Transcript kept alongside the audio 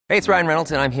Hey, it's Ryan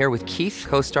Reynolds, and I'm here with Keith,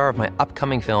 co-star of my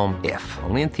upcoming film, If,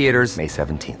 only in theaters May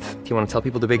 17th. Do you want to tell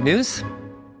people the big news?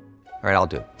 All right, I'll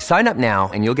do it. Sign up now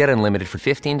and you'll get unlimited for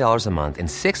 $15 a month and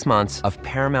 6 months of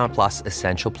Paramount Plus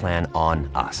Essential Plan on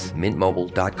us.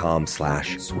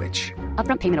 MintMobile.com/switch.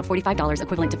 Upfront payment of $45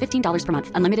 equivalent to $15 per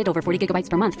month. Unlimited over 40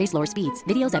 gigabytes per month. Face lower speeds.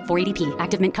 Videos at 480p.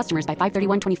 Active Mint customers by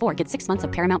 531.24 get 6 months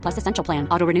of Paramount Plus Essential Plan.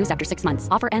 Auto renews after 6 months.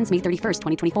 Offer ends May 31st,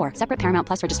 2024. Separate Paramount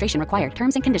Plus registration required.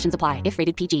 Terms and conditions apply if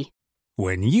rated PG.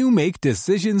 When you make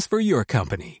decisions for your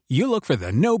company, you look for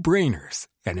the no-brainers.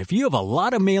 And if you have a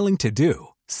lot of mailing to do,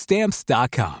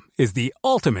 Stamps.com is the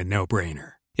ultimate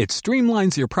no-brainer. It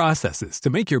streamlines your processes to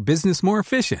make your business more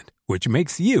efficient, which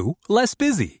makes you less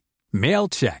busy. Mail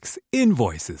checks,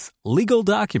 invoices, legal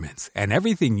documents, and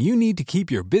everything you need to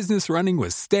keep your business running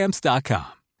with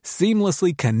Stamps.com.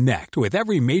 Seamlessly connect with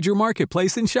every major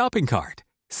marketplace and shopping cart.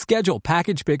 Schedule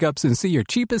package pickups and see your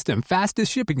cheapest and fastest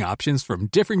shipping options from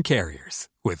different carriers,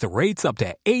 with rates up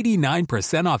to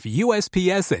 89% off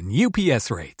USPS and UPS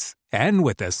rates. And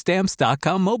with the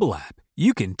Stamps.com mobile app,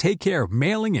 you can take care of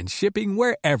mailing and shipping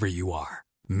wherever you are.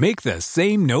 Make the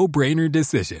same no-brainer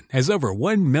decision as over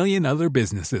 1 million other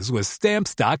businesses with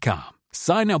Stamps.com.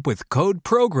 Sign up with code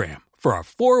PROGRAM for a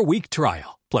 4-week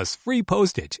trial, plus free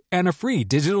postage and a free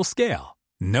digital scale.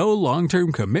 No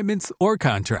long-term commitments or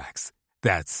contracts.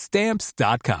 That's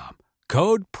Stamps.com.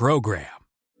 Code PROGRAM.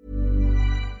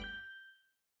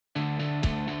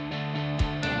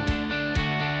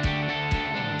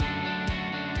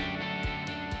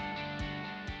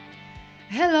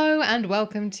 Hello and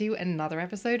welcome to another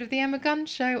episode of The Emma Gunn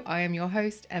Show. I am your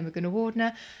host, Emma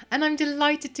Gunn-Awardner, and I'm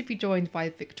delighted to be joined by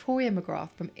Victoria Magrath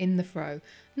from In the Fro,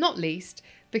 not least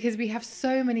because we have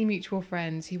so many mutual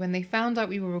friends who, when they found out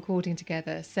we were recording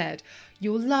together, said,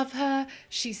 "You'll love her,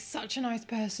 she's such a nice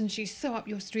person, she's so up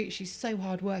your street, she's so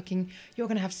hardworking, you're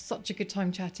going to have such a good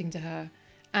time chatting to her."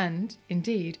 And,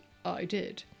 indeed, I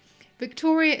did.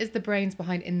 Victoria is the brains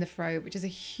behind In the Fro, which is a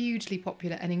hugely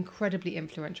popular and incredibly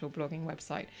influential blogging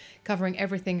website, covering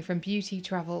everything from beauty,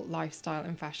 travel, lifestyle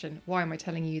and fashion. Why am I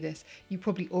telling you this? You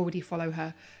probably already follow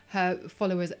her. Her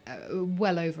followers are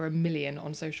well over 1 million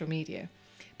on social media.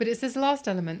 But it's this last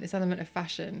element, this element of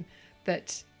fashion,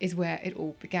 that is where it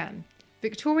all began.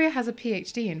 Victoria has a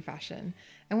PhD in fashion,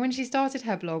 and when she started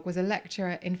her blog was a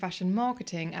lecturer in fashion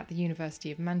marketing at the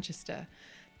University of Manchester.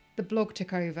 The blog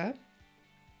took over,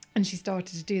 and she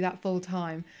started to do that full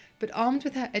time. But armed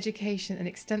with her education and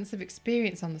extensive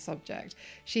experience on the subject,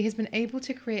 she has been able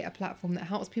to create a platform that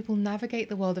helps people navigate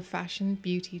the world of fashion,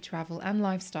 beauty, travel and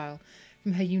lifestyle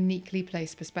from her uniquely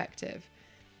placed perspective.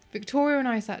 Victoria and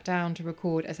I sat down to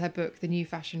record as her book, The New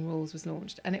Fashion Rules, was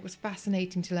launched, and it was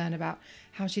fascinating to learn about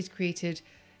how she's created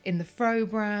In the Fro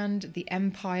brand, the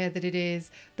empire that it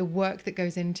is, the work that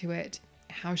goes into it,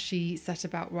 how she set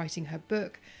about writing her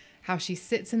book, how she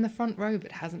sits in the front row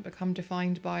but hasn't become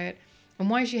defined by it, and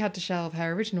why she had to shelve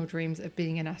her original dreams of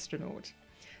being an astronaut.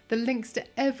 The links to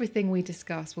everything we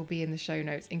discuss will be in the show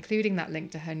notes, including that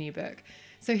link to her new book.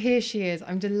 So here she is.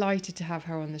 I'm delighted to have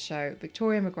her on the show,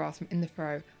 Victoria Magrath from In the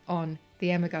Fro on The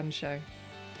Emma Gunn Show.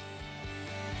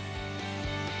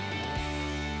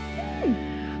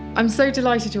 I'm so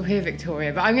delighted you're here,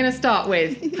 Victoria, but I'm going to start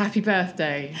with happy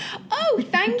birthday. Oh,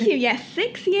 thank you. Yes,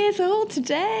 6 years old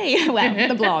today. Well,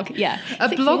 the blog, yeah. A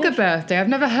blogger birthday. I've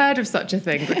never heard of such a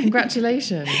thing, but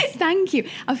congratulations. Thank you.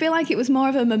 I feel like it was more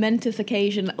of a momentous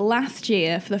occasion last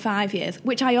year for the 5 years,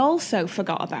 which I also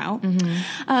forgot about.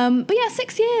 Mm-hmm. But yeah,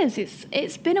 6 years.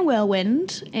 It's been a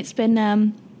whirlwind. It's been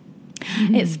a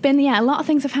lot of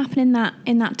things have happened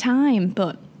in that time,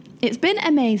 but it's been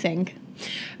amazing.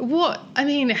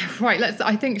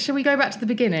 Shall we go back to the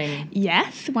beginning?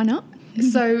 Yes, why not?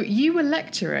 So you were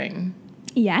lecturing.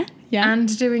 Yeah.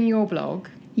 And doing your blog.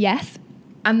 Yes.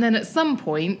 And then at some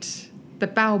point, the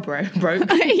bow broke.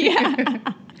 Yeah.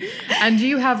 And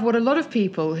you have what a lot of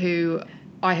people who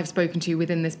I have spoken to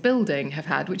within this building have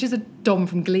had, which is a Dom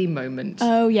from Glee moment.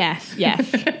 Oh, yes.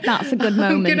 That's a good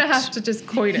moment. I'm going to have to just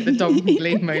coin it the Dom from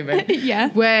Glee moment. Yeah.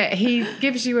 Where he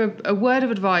gives you a word of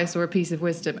advice or a piece of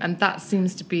wisdom, and that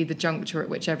seems to be the juncture at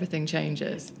which everything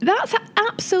changes. That's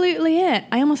absolutely it.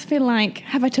 I almost feel like,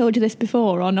 have I told you this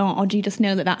before or not? Or do you just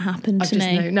know that happened to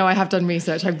me? No, I have done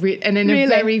research. And in a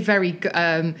very, very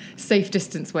safe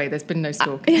distance way, there's been no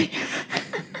stalking.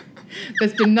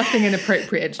 There's been nothing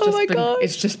inappropriate.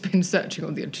 It's just been searching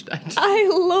on the internet. I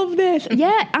love this.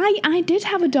 Yeah, I did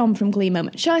have a Dom from Glee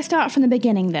moment. Shall I start from the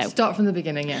beginning though? Start from the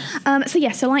beginning,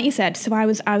 yes. So like you said, I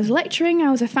was lecturing.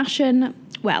 I was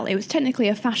it was technically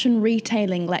a fashion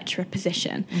retailing lecturer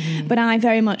position, but I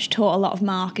very much taught a lot of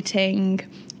marketing,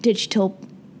 digital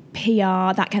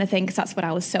PR, that kind of thing, because that's what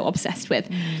I was so obsessed with.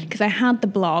 Because I had the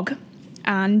blog,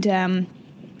 and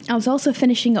I was also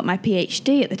finishing up my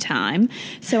PhD at the time.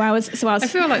 So I was. I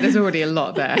feel like there's already a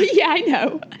lot there. Yeah, I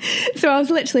know. So I was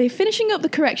literally finishing up the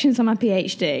corrections on my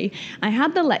PhD. I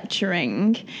had the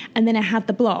lecturing, and then I had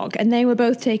the blog, and they were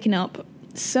both taking up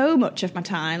so much of my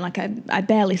time. Like I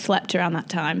barely slept around that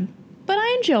time. But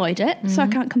I enjoyed it, so I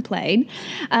can't complain.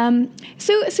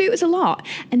 So it was a lot.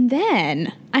 And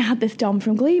then I had this Dom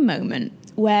from Glee moment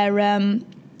where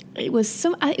it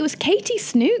was Katie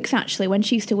Snooks, actually, when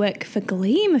she used to work for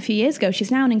Gleam a few years ago.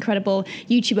 She's now an incredible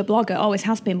YouTuber blogger, always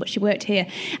has been, but she worked here.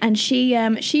 And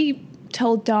she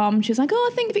told Dom, she was like, I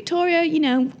think Victoria,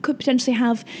 could potentially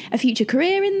have a future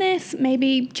career in this,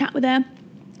 maybe chat with her.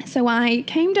 So I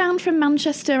came down from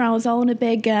Manchester. I was all in a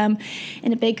big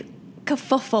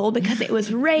kerfuffle because it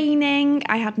was raining.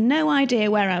 I had no idea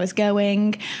where I was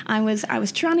going. I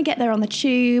was trying to get there on the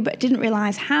tube. Didn't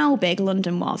realise how big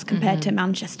London was compared to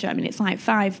Manchester. I mean, it's like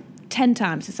 5-10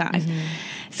 times the size.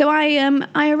 So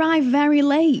I arrived very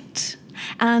late,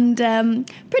 and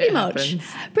pretty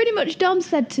much Dom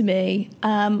said to me,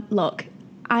 look,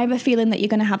 I have a feeling that you're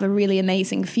going to have a really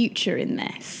amazing future in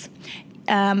this.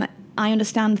 I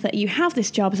understand that you have this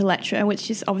job as a lecturer,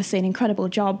 which is obviously an incredible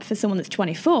job for someone that's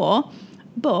 24,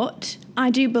 but I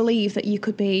do believe that you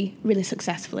could be really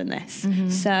successful in this.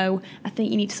 So I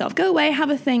think you need to sort of go away, have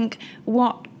a think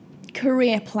what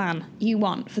career plan you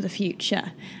want for the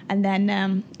future, and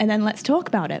then let's talk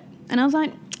about it. And I was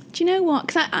like, do you know what?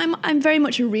 Because I'm very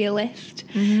much a realist,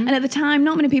 and at the time,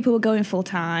 not many people were going full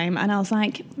time, and I was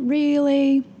like,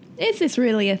 really? Is this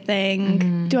really a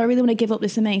thing? Do I really want to give up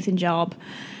this amazing job?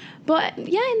 But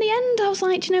yeah, in the end, I was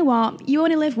like, do you know what? You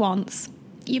only live once.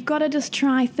 You've got to just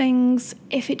try things.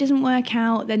 If it doesn't work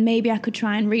out, then maybe I could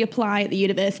try and reapply at the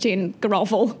university and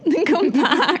grovel and come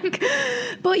back.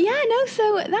 But yeah, no,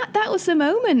 so that was the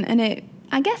moment. And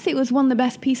I guess it was one of the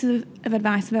best pieces of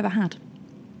advice I've ever had.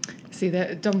 See,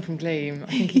 Dom from Gleam,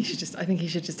 I think he should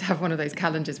just have one of those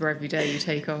calendars where every day you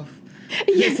take off.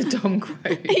 It's a Dom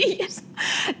quote. Yes.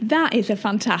 That is a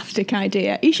fantastic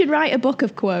idea. You should write a book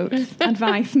of quotes,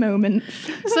 advice moments.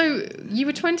 So you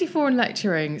were 24 and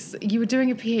lecturing. So you were doing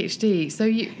a PhD. So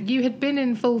you had been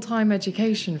in full-time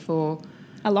education for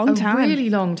a long time. A really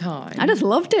long time. I just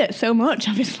loved it so much,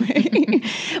 obviously.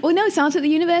 Well, no, so I was at the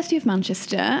University of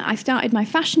Manchester. I started my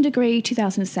fashion degree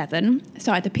 2007.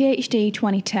 Started the PhD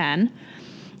 2010.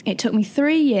 It took me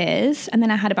 3 years, and then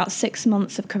I had about 6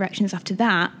 months of corrections after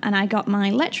that, and I got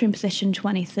my lecturing position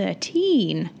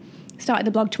 2013. Started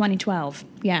the blog 2012.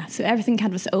 Yeah, so everything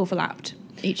kind of just overlapped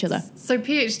each other. So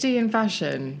PhD in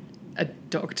fashion, a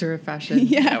doctor of fashion.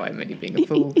 Yeah. No, I'm only being a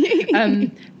fool.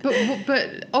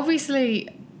 But obviously,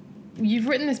 you've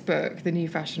written this book, The New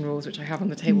Fashion Rules, which I have on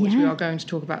the table, which we are going to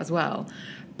talk about as well.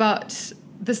 But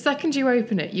the second you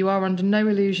open it, you are under no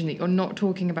illusion that you're not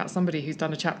talking about somebody who's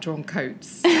done a chapter on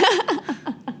coats.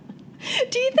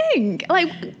 Do you think?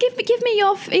 Like, give me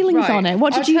your feelings on it.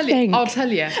 What did you think? I'll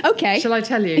tell you. Okay. Shall I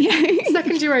tell you? Yeah.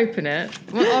 Second you open it,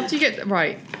 well, after you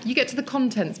get to the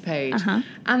contents page,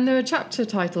 and the chapter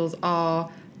titles are: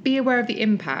 be aware of the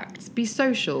impacts, be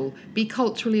social, be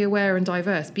culturally aware and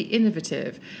diverse, be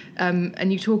innovative.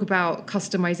 And you talk about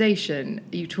customization,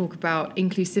 you talk about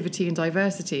inclusivity and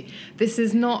diversity. This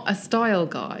is not a style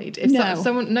guide.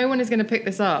 No one is going to pick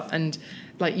this up and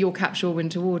like your capsule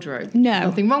winter wardrobe. No.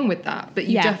 Nothing wrong with that. But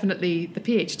you definitely, the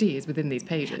PhD is within these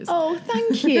pages. Oh,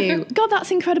 thank you. God, that's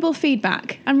incredible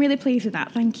feedback. I'm really pleased with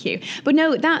that. Thank you. But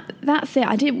no, that's it.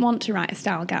 I didn't want to write a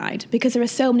style guide because there are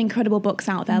so many incredible books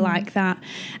out there like that,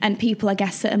 and people, I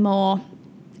guess, that are more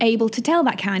able to tell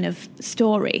that kind of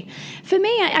story. For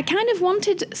me, I kind of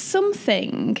wanted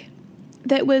something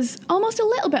that was almost a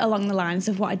little bit along the lines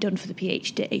of what I'd done for the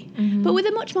PhD, but with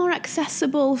a much more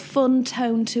accessible, fun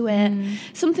tone to it,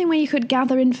 something where you could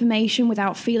gather information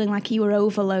without feeling like you were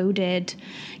overloaded.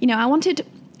 You know, I wanted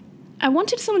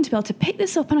someone to be able to pick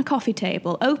this up on a coffee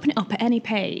table, open it up at any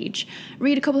page,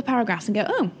 read a couple of paragraphs and go,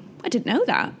 oh, I didn't know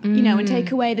that, you know, and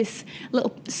take away this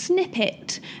little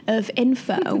snippet of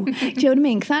info. Do you know what I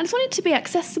mean? Because I just want it to be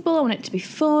accessible. I want it to be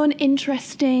fun,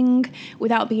 interesting,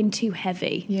 without being too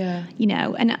heavy. Yeah. You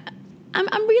know, and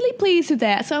I'm really pleased with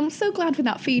that. So I'm so glad with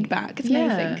that feedback. It's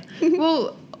amazing.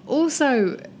 Well,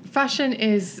 also, fashion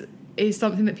is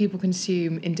something that people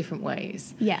consume in different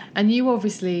ways. Yeah. And you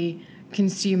obviously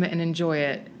consume it and enjoy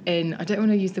it in, I don't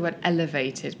want to use the word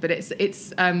elevated, but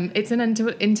it's an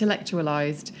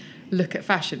intellectualized look at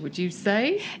fashion, would you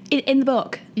say? In the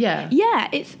book? Yeah. Yeah,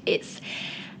 it's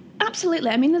absolutely.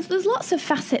 I mean, there's lots of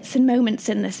facets and moments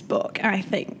in this book, I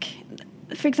think.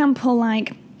 For example,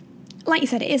 like, like you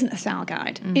said, it isn't a style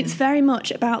guide. It's very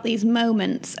much about these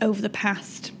moments over the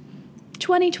past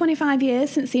 20, 25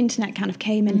 years since the internet kind of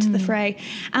came into the fray,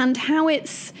 and how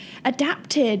it's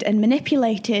adapted and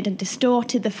manipulated and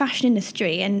distorted the fashion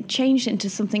industry and changed it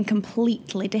into something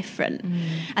completely different.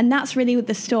 And that's really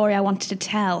the story I wanted to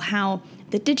tell, how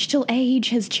the digital age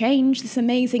has changed this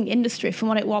amazing industry from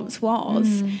what it once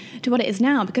was to what it is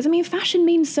now. Because, I mean, fashion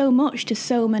means so much to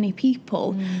so many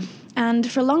people. And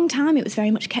for a long time, it was very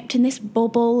much kept in this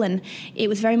bubble, and it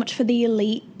was very much for the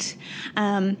elite.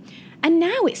 And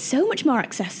now it's so much more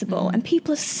accessible, and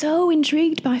people are so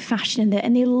intrigued by fashion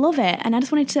and they love it. And I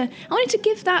wanted to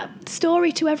give that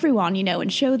story to everyone, you know,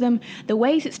 and show them the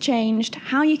ways it's changed,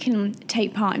 how you can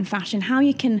take part in fashion, how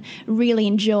you can really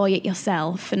enjoy it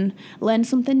yourself and learn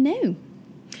something new.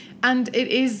 And it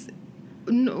is,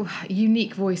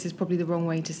 unique voice is probably the wrong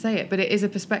way to say it, but it is a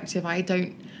perspective I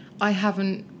don't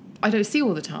see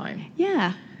all the time.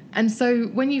 Yeah. And so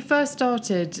when you first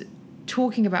started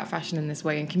talking about fashion in this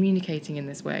way and communicating in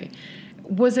this way,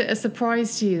 was it a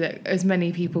surprise to you that as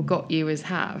many people got you as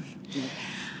have?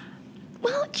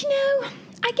 Well, you know,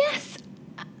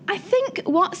 I think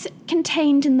what's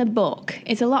contained in the book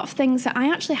is a lot of things that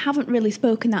I actually haven't really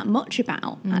spoken that much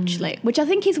about, actually, which I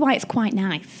think is why it's quite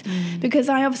nice. Because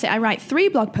I write 3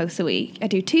 blog posts a week. I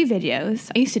do 2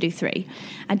 videos. I used to do 3.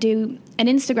 I do an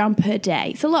Instagram per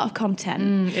day. It's a lot of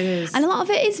content. It is. And a lot of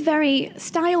it is very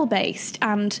style-based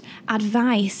and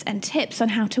advice and tips on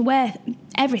how to wear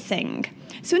everything.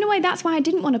 So in a way, that's why I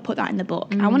didn't want to put that in the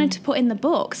book. I wanted to put in the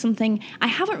book something I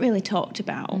haven't really talked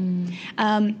about,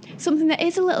 something that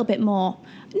is a little bit more,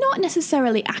 not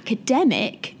necessarily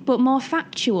academic, but more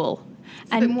factual.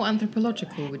 A bit more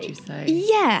anthropological, would you say?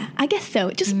 Yeah, I guess so.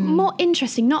 Just more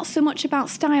interesting, not so much about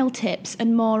style tips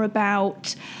and more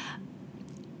about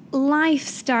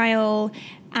lifestyle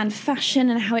and fashion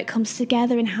and how it comes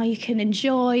together and how you can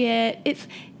enjoy it.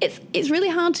 It's really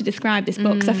hard to describe this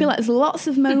book because I feel like there's lots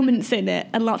of moments in it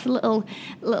and lots of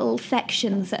little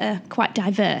sections that are quite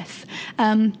diverse.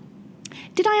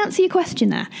 Did I answer your question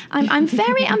there? I'm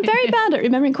very bad at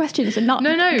remembering questions and not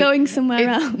going somewhere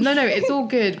else. No, it's all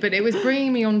good. But it was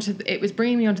bringing me onto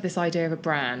this idea of a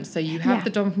brand. So you have the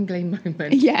Dom from Glee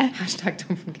moment. Yeah. Hashtag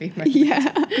Dom from Glee moment.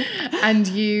 Yeah. And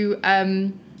you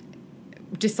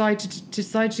decided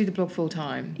to do the blog full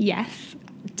time. Yes.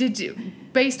 Did you,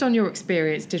 based on your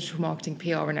experience, digital marketing,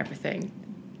 PR, and everything,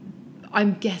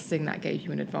 I'm guessing that gave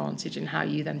you an advantage in how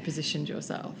you then positioned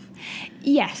yourself.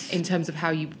 Yes. In terms of how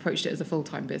you approached it as a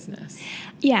full-time business.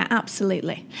 Yeah,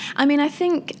 absolutely. I mean, I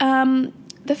think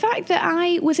the fact that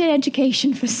I was in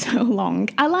education for so long,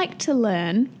 I like to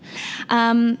learn.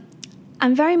 I'm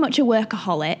very much a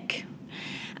workaholic.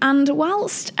 And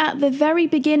whilst at the very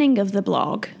beginning of the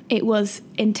blog, it was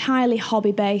entirely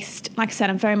hobby-based, like I said,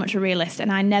 I'm very much a realist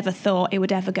and I never thought it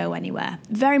would ever go anywhere.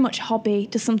 Very much hobby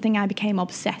to something I became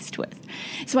obsessed with.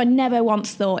 So I never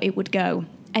once thought it would go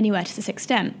anywhere to this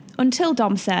extent until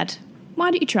Dom said,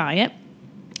 why don't you try it?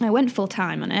 I went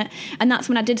full-time on it, and that's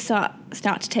when I did start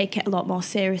to take it a lot more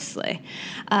seriously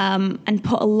and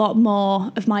put a lot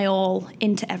more of my all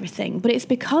into everything. But it's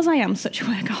because I am such a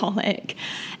workaholic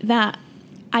that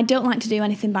I don't like to do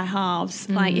anything by halves.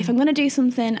 Like, if I'm going to do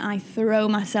something, I throw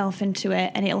myself into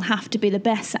it, and it'll have to be the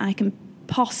best that I can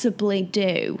possibly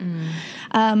do.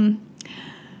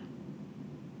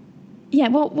 Yeah,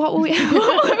 what were we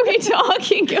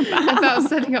talking about? About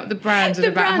setting up the brand and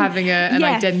about having an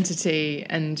identity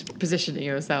and positioning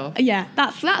yourself. Yeah,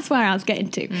 that's where I was getting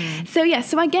to. So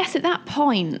I guess at that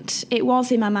point, it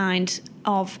was in my mind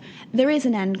of, there is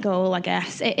an end goal, I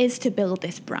guess. It is to build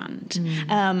this brand.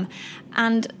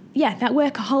 And yeah, that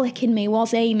workaholic in me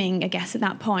was aiming, I guess, at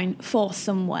that point for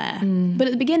somewhere. But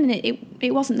at the beginning,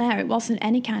 it wasn't there. It wasn't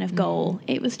any kind of goal.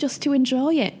 It was just to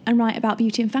enjoy it and write about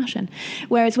beauty and fashion.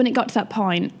 Whereas when it got to that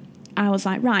point, I was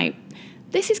like, right,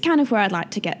 this is kind of where I'd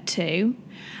like to get to.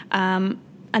 And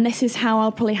this is how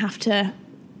I'll probably have to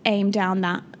aim down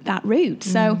that route.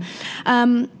 So,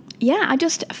 I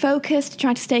just focused,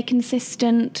 tried to stay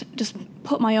consistent, just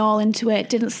put my all into it,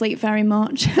 didn't sleep very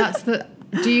much.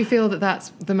 Do you feel that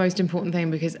that's the most important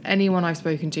thing? Because anyone I've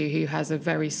spoken to who has a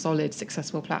very solid,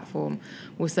 successful platform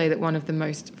will say that one of the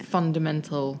most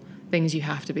fundamental things you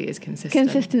have to be is consistent.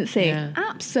 Consistency. Yeah.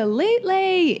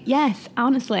 Absolutely. Yes,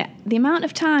 honestly, the amount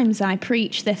of times I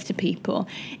preach this to people,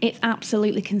 it's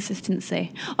absolutely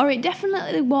consistency. Or it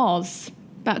definitely was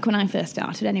back when I first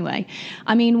started anyway.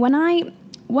 I mean, when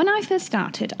I first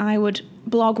started, I would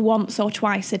blog once or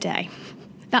twice a day.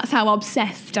 That's how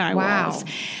obsessed I was.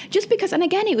 Just because, and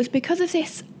again, it was because of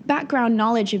this background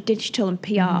knowledge of digital and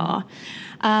PR.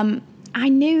 I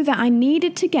knew that I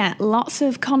needed to get lots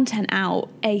of content out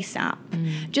ASAP,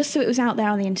 just so it was out there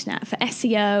on the internet for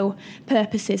SEO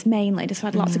purposes mainly, just so I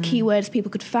had lots of keywords,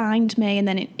 people could find me, and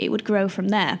then it would grow from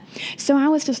there. So I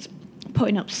was just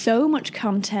putting up so much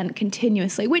content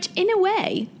continuously, which in a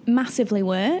way massively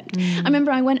worked. I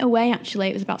remember I went away, actually,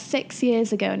 it was about 6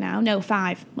 years ago now, no,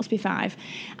 5, must be 5,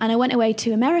 and I went away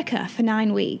to America for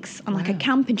 9 weeks on like a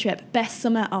camping trip, best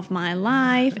summer of my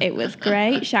life. It was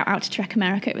great. Shout out to Trek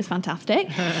America, it was fantastic.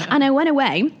 And I went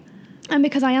away, and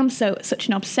because I am such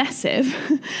an obsessive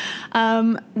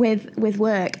with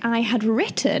work, I had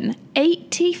written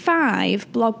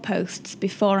 85 blog posts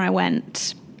before I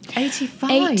went.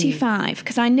 85,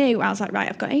 because I was like, right,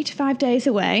 I've got 85 days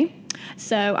away,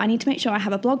 so I need to make sure I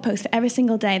have a blog post for every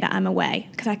single day that I'm away,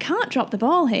 because I can't drop the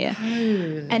ball here.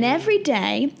 Holy. And every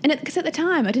day, because at the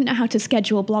time I didn't know how to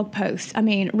schedule blog posts, I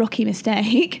mean, rookie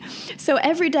mistake, so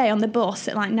every day on the bus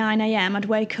at like 9 a.m. I'd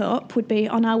wake up, would be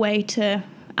on our way to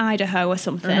Idaho or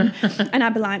something, and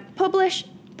I'd be like, publish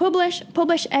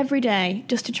every day,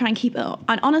 just to try and keep it up.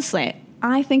 And honestly,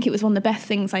 I think it was one of the best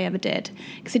things I ever did,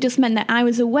 because it just meant that I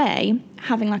was away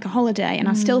having like a holiday, and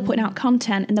I was still putting out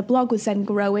content, and the blog was then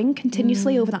growing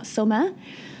continuously over that summer.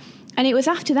 And it was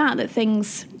after that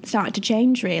things started to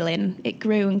change, really, and it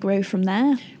grew and grew from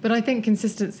there. But I think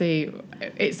consistency,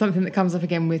 it's something that comes up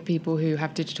again with people who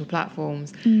have digital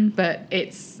platforms, but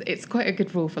it's quite a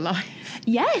good rule for life.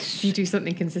 Yes. If you do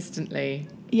something consistently,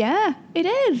 yeah, it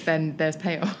is, then there's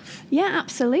payoff. Yeah,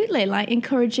 absolutely. Like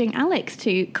encouraging Alex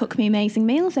to cook me amazing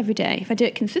meals every day. If I do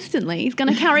it consistently, he's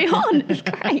going to carry on. It's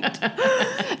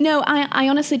great. No, I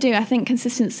honestly do. I think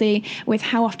consistency with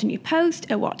how often you post,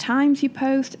 at what times you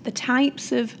post, the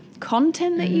types of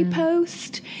content that you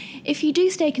post. If you do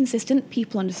stay consistent,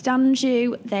 people understand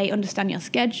you, they understand your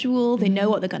schedule, they know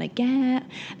what they're going to get,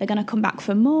 they're going to come back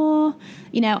for more.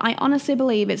 You know, I honestly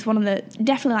believe it's one of the,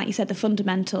 definitely like you said, the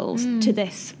fundamentals to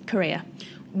this career.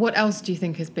 What else do you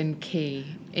think has been key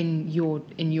in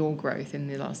your growth in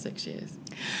the last 6 years?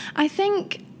 I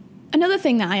think another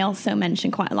thing that I also mention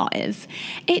quite a lot is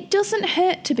it doesn't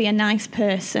hurt to be a nice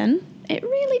person. It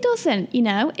really doesn't, you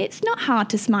know. It's not hard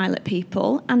to smile at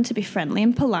people and to be friendly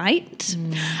and polite.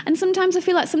 And sometimes I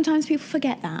feel like sometimes people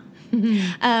forget that.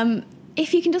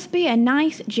 If you can just be a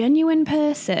nice, genuine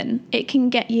person, it can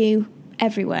get you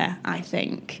everywhere, I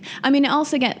think. I mean, it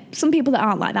also some people that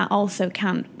aren't like that also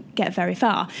can get very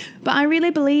far. But I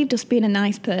really believe just being a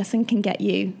nice person can get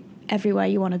you everywhere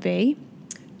you want to be.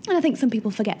 And I think some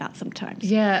people forget that sometimes.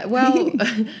 Yeah, well,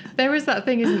 there is that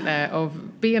thing, isn't there,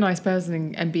 of be a nice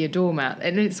person and be a doormat.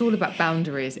 And it's all about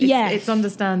boundaries. It's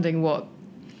understanding what...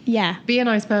 Yeah. Be a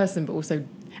nice person, but also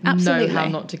know how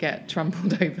not to get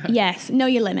trampled over. Yes, know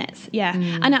your limits, yeah.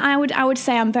 And I would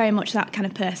say I'm very much that kind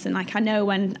of person. Like, I know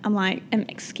when I'm like,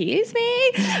 excuse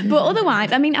me? But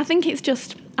otherwise, I mean, I think it's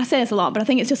just... I say this a lot, but I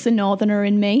think it's just the northerner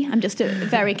in me. I'm just a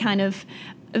very kind of...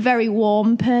 a very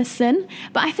warm person,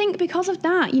 but I think because of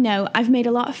that, you know, I've made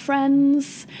a lot of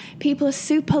friends. People are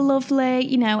super lovely,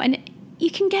 you know, and you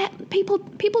can get people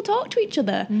talk to each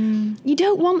other. You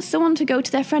don't want someone to go to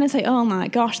their friend and say, oh my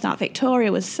gosh, that Victoria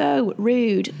was so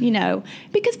rude, you know,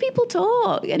 because people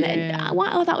talk, and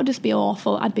that would just be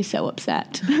awful. I'd be so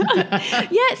upset.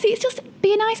 See, it's just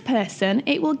be a nice person.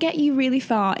 It will get you really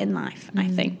far in life, I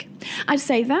think. I'd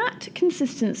say that,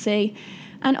 consistency,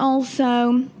 and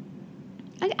also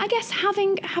I guess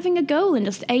having a goal and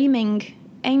just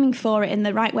aiming for it in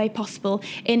the right way possible,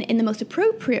 in the most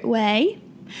appropriate way,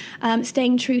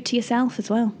 staying true to yourself as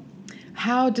well.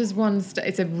 How does one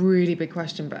it's a really big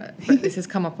question, but this has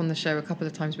come up on the show a couple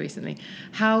of times recently.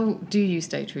 How do you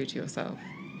stay true to yourself?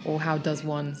 Or how does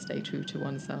one stay true to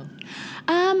oneself?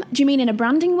 Do you mean in a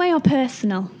branding way or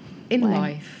personal? In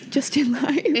life. Just in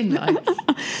life. In life.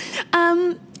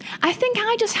 I think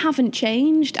I just haven't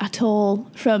changed at all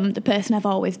from the person I've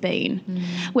always been,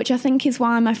 which I think is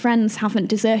why my friends haven't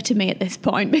deserted me at this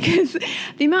point, because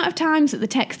the amount of times that they're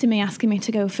texting me asking me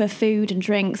to go for food and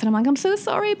drinks, and I'm like, I'm so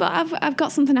sorry, but I've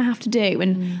got something I have to do,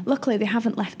 and luckily they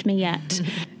haven't left me yet.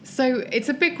 So it's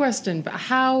a big question, but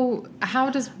how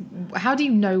do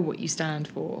you know what you stand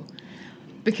for?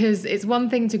 Because it's one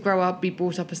thing to grow up, be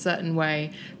brought up a certain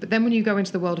way, but then when you go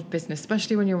into the world of business,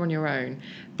 especially when you're on your own,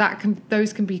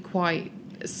 those can be quite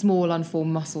small,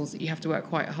 unformed muscles that you have to work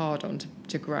quite hard on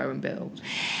to grow and build.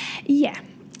 Yeah,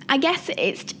 I guess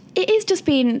it is just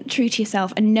being true to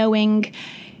yourself and knowing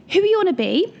who you want to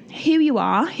be, who you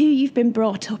are, who you've been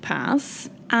brought up as,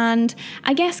 and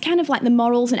I guess kind of like the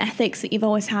morals and ethics that you've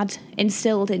always had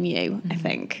instilled in you, I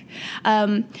think.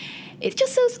 It's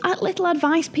just those little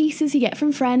advice pieces you get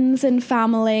from friends and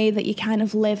family that you kind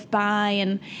of live by,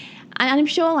 and And I'm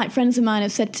sure like friends of mine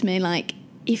have said to me like,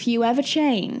 if you ever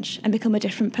change and become a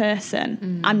different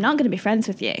person, I'm not going to be friends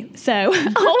with you. So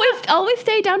always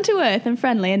stay down to earth and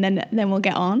friendly, and then we'll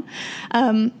get on.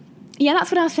 Yeah,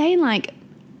 that's what I was saying. Like,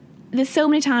 there's so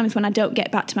many times when I don't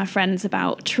get back to my friends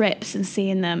about trips and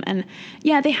seeing them, and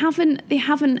yeah, they haven't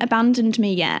abandoned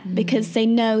me yet because they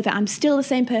know that I'm still the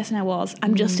same person I was.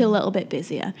 I'm just still a little bit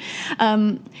busier.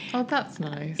 Oh, that's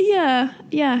nice. Yeah.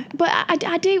 But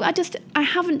I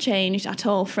haven't changed at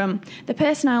all from the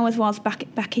person I was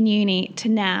back in uni to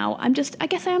now. I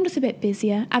guess I am just a bit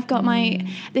busier. I've got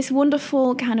this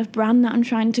wonderful kind of brand that I'm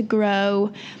trying to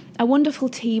grow, a wonderful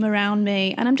team around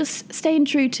me, and I'm just staying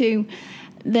true to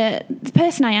the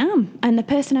person I am and the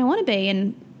person I want to be,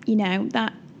 and you know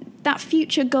that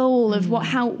future goal of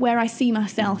where I see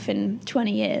myself in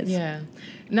 20 years. Yeah.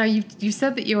 Now you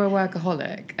said that you're a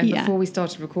workaholic, and before we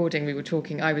started recording, we were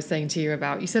talking. I was saying to you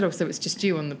about. You said, "Oh, so it's just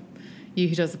you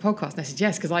who does the podcast." And I said,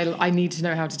 "Yes, because I need to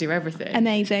know how to do everything."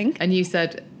 Amazing. And you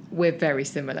said we're very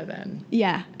similar then.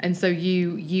 Yeah. And so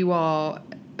you are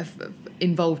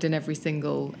involved in every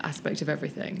single aspect of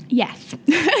everything. Yes.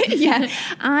 Yeah.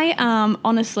 I am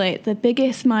honestly the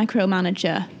biggest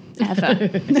micromanager ever.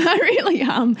 I really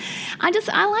am.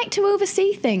 I like to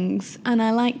oversee things, and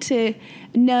I like to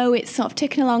know it's sort of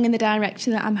ticking along in the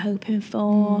direction that I'm hoping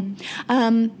for.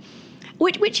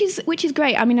 Which is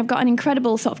great. I mean, I've got an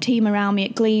incredible sort of team around me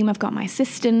at Gleam. I've got my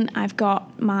assistant. I've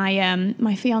got my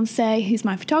my fiance, who's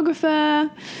my photographer.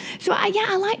 So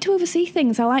I like to oversee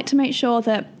things. I like to make sure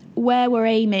that where we're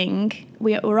aiming,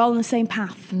 we're all on the same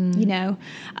path. You know,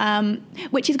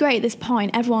 which is great at this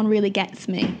point. Everyone really gets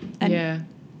me. And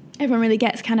everyone really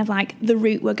gets kind of like the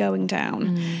route we're going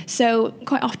down. So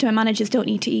quite often my managers don't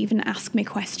need to even ask me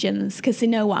questions because they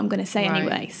know what I'm going to say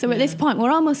anyway. So at this point, we're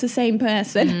almost the same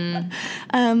person.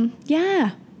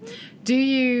 Yeah. Do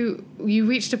you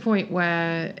reached a point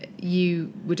where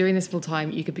you were doing this full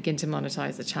time, you could begin to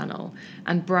monetize the channel,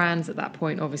 and brands at that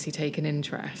point obviously take an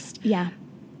interest. Yeah.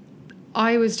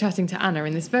 I was chatting to Anna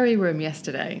in this very room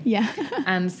yesterday. Yeah.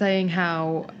 And saying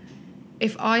how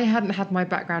if I hadn't had my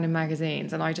background in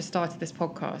magazines and I just started this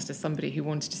podcast as somebody who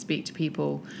wanted to speak to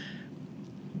people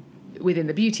within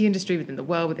the beauty industry, within the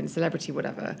world, within celebrity,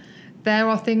 whatever, there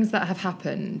are things that have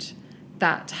happened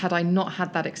that had I not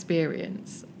had that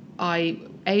experience, I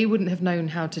wouldn't have known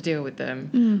how to deal with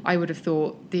them. I would have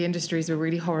thought the industries were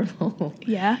really horrible.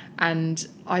 Yeah. And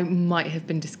I might have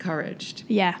been discouraged.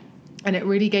 Yeah. And it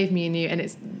really gave me and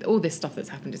it's all this stuff that's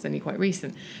happened is only quite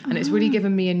recent, and it's really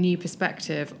given me a new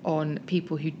perspective on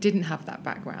people who didn't have that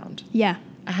background. Yeah.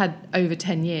 I had over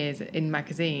 10 years in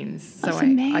magazines, so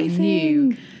I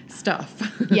knew stuff.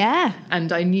 Yeah.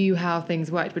 And I knew how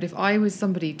things worked. But if I was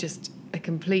somebody just a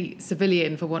complete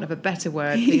civilian, for want of a better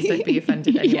word, please don't be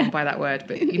offended anyone by that word,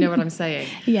 but you know what I'm saying.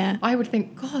 Yeah. I would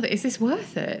think, God, is this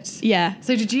worth it? Yeah.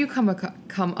 So did you come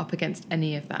up against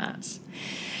any of that?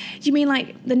 Do you mean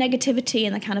like the negativity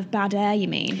and the kind of bad air, you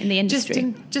mean, in the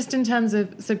industry? Just in terms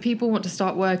of, so people want to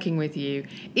start working with you,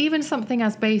 even something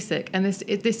as basic, and this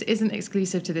isn't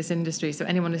exclusive to this industry, so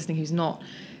anyone listening who's not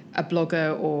a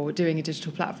blogger or doing a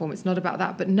digital platform, it's not about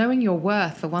that, but knowing your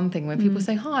worth, for one thing. When people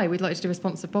say, hi, we'd like to do a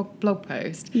sponsored blog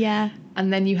post,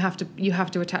 and then you have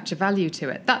to attach a value to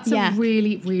it, that's a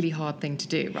really, really hard thing to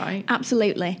do, right?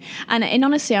 Absolutely. And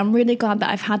honestly, I'm really glad that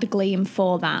I've had Gleam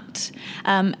for that.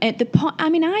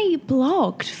 I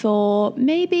blogged for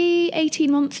maybe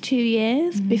 18 months, 2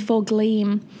 years before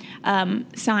Gleam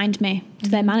signed me to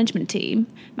their management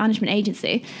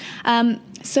agency.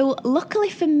 So luckily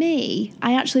for me,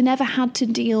 I actually never had to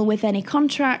deal with any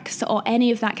contracts or any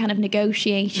of that kind of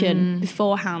negotiation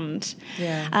beforehand.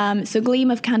 Yeah. So Gleam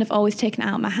have kind of always taken it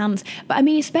out of my hands. But I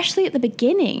mean, especially at the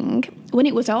beginning, when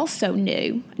it was all so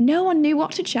new, no one knew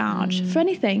what to charge for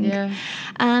anything. Yeah.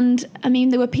 And I mean,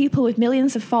 there were people with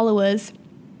millions of followers,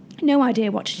 no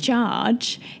idea what to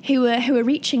charge, who were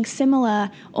reaching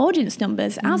similar audience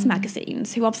numbers as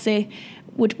magazines, who obviously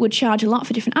would charge a lot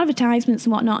for different advertisements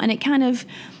and whatnot. And it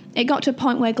got to a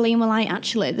point where Gleam were like,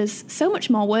 actually, there's so much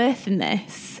more worth in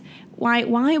this. Why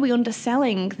are we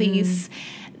underselling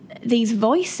these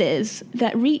voices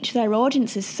that reach their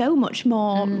audiences so much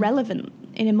more relevant,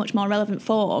 in a much more relevant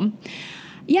form?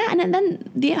 Yeah, and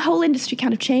then the whole industry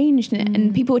kind of changed,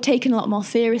 and people were taken a lot more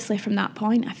seriously from that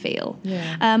point, I feel.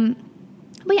 Yeah.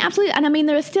 But yeah, absolutely. And I mean,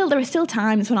 there are still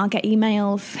times when I'll get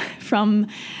emails from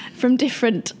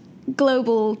different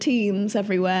global teams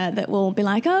everywhere that will be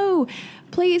like, oh,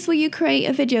 please will you create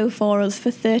a video for us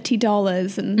for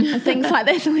 $30 and things like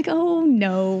this. I'm like, oh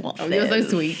no, what's this? You're so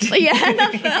sweet.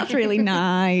 Yeah, that's really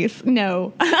nice.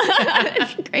 No,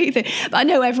 it's crazy. But I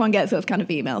know everyone gets those kind of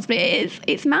emails, but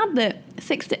it's mad that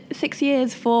 6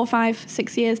 years, 4, 5,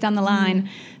 6 years down the line,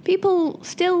 people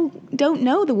still don't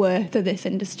know the worth of this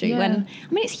industry. When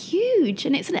it's huge,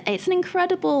 and it's an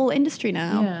incredible industry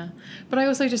now. Yeah, but I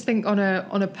also just think on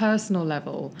a personal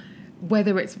level,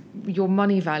 whether it's your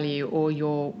money value or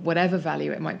your whatever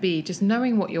value it might be, just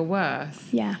knowing what you're worth.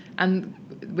 Yeah. And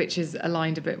which is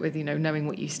aligned a bit with, knowing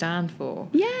what you stand for.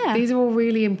 Yeah. These are all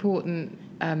really important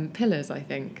pillars, I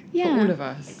think, for all of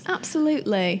us.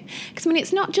 Absolutely. Because,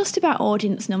 it's not just about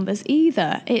audience numbers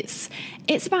either. It's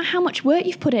about how much work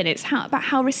you've put in. It's about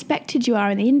how respected you are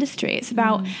in the industry. It's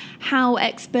about how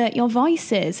expert your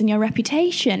voice is and your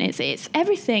reputation. It's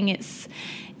everything. It's,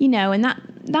 and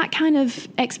that kind of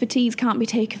expertise can't be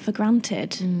taken for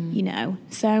granted,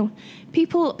 So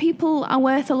people are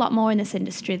worth a lot more in this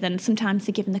industry than sometimes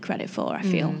they're given the credit for, I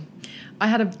feel. I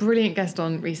had a brilliant guest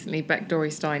on recently, Beck Dory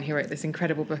Stein, who wrote this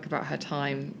incredible book about her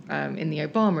time in the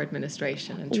Obama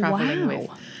administration and travelling with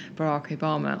Barack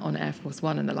Obama on Air Force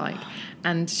One and the like.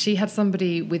 And she had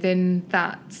somebody within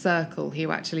that circle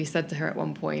who actually said to her at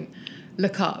one point,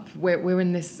 look up, we're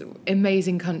in this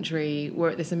amazing country, we're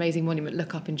at this amazing monument,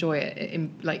 look up, enjoy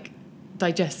it,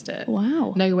 digest it.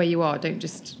 Wow. Know where you are, don't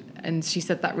just... And she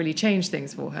said that really changed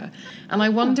things for her. And I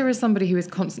wonder, as somebody who is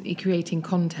constantly creating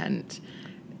content,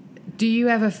 do you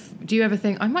ever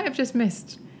think, I might have just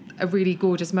missed a really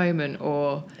gorgeous moment?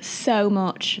 Or so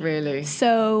much. Really?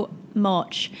 So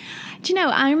much. Do you know,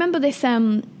 I remember this,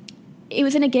 it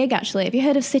was in a gig actually. Have you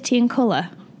heard of City and Colour?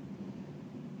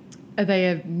 Are they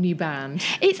a new band?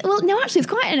 It's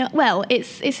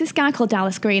this guy called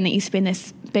Dallas Green that used to be in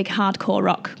this big hardcore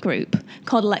rock group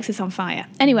called Alexis on Fire.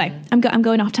 Anyway, I'm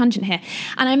going off tangent here.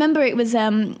 And I remember it was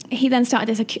he then started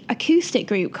this acoustic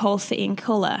group called City and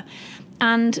Colour.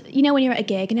 And when you're at a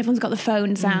gig and everyone's got the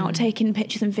phones out taking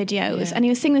pictures and videos, and he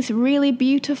was singing this really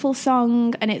beautiful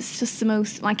song, and it's just the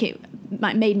most it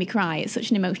made me cry. It's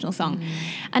such an emotional song,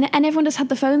 and everyone just had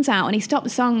the phones out, and he stopped the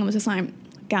song and was just like,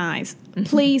 guys,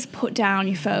 please put down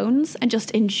your phones and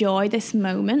just enjoy this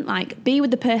moment. Be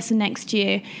with the person next to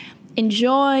you.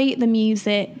 Enjoy the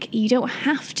music. You don't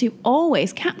have to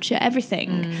always capture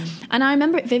everything. And I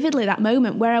remember it vividly, that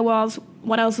moment where I was,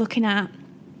 what I was looking at,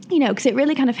 because it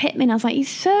really kind of hit me, and I was like, he's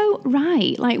so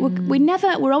right.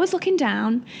 We're always looking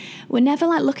down. We're never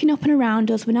looking up and around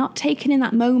us. We're not taking in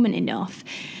that moment enough.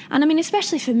 And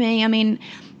especially for me,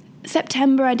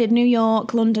 September I did New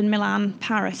York, London, Milan,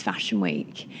 Paris Fashion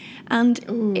Week, and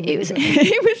it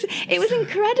was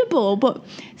incredible, but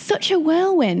such a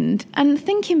whirlwind. And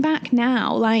thinking back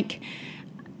now, I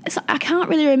can't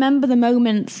really remember the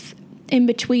moments in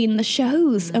between the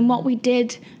shows and what we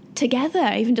did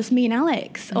together, even just me and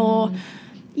Alex, or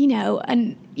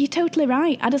and you're totally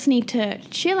right. I just need to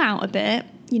chill out a bit,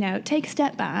 take a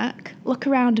step back, look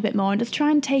around a bit more, and just try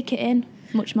and take it in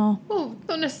much more. Well,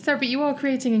 not necessarily, but you are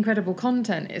creating incredible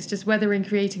content. It's just whether in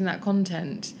creating that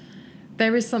content,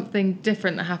 there is something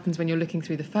different that happens when you're looking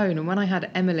through the phone. And when I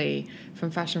had Emily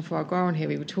from Fashion Foie Gras on here,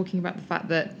 we were talking about the fact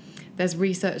that there's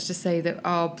research to say that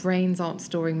our brains aren't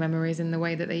storing memories in the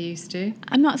way that they used to.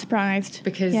 I'm not surprised.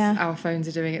 Because our phones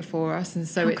are doing it for us. And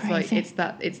so it's crazy.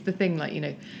 it's the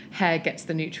thing, hair gets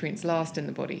the nutrients last in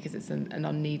the body because it's an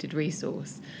unneeded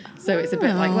resource. So it's a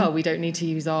bit we don't need to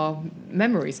use our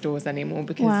memory stores anymore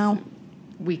because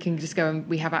we can just go and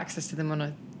we have access to them on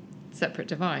a separate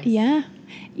device. Yeah,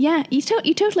 you're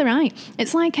totally right.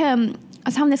 It's like I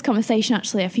was having this conversation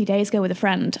actually a few days ago with a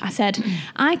friend. I said,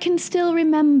 I can still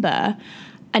remember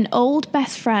an old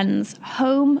best friend's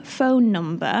home phone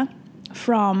number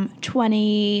from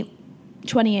 20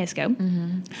 years ago,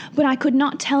 but I could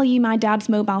not tell you my dad's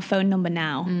mobile phone number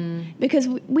now because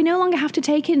we no longer have to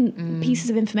take in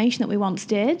pieces of information that we once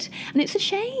did, and it's a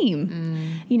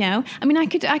shame.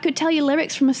 I could tell you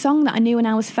lyrics from a song that I knew when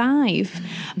I was 5,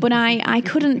 but I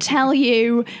couldn't tell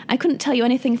you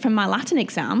anything from my Latin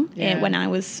exam when I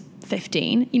was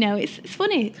 15. It's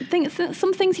funny.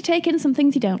 Some things you take in, some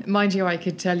things you don't. Mind you, I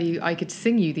could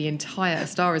sing you the entire A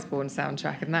Star Is Born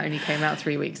soundtrack, and that only came out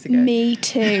 3 weeks ago. Me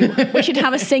too. We should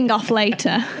have a sing-off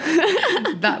later.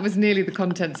 That was nearly the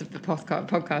contents of the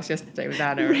podcast yesterday with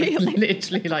Anna. Really?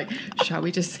 Literally shall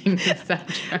we just sing the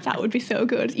soundtrack? That would be so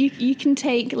good. You can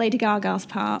take Lady Gaga's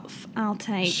parts. I'll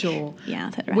take... Sure. Yeah,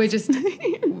 I'll take the rest.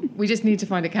 We just need to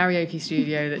find a karaoke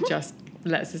studio that just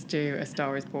lets us do A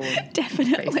Star Is Born.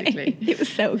 Definitely. Basically. It was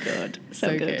so good.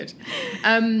 So good.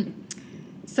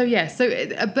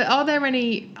 But are there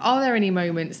any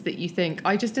moments that you think,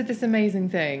 I just did this amazing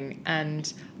thing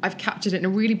and I've captured it in a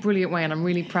really brilliant way and I'm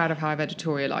really proud of how I've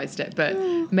editorialized it, but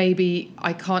maybe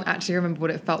I can't actually remember what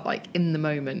it felt like in the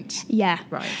moment? Yeah.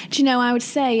 Right. Do you know, I would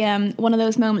say one of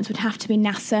those moments would have to be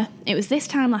NASA. It was this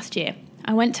time last year.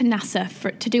 I went to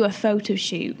NASA to do a photo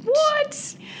shoot.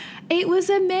 What? It was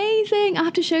amazing. I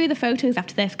have to show you the photos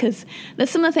after this because there's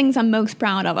some of the things I'm most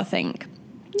proud of, I think.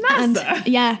 NASA? And,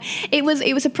 yeah. It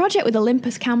was a project with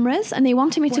Olympus cameras, and they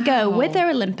wanted me to go with their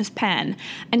Olympus pen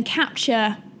and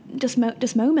capture just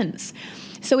moments.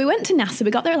 So we went to NASA. We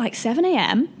got there at like 7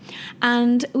 a.m.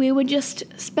 and we were just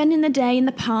spending the day in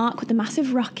the park with the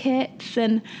massive rockets.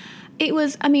 And it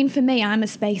was, I mean, for me, I'm a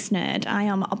space nerd. I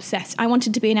am obsessed. I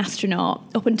wanted to be an astronaut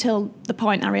up until the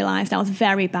point I realised I was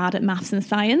very bad at maths and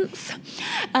science.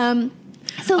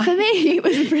 So for me, it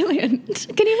was brilliant.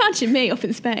 Can you imagine me up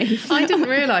in space? I didn't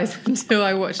realise until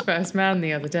I watched First Man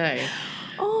the other day.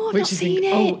 Oh, I've not seen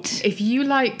it. If you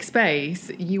like space,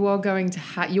 you are going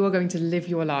to live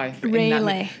your life.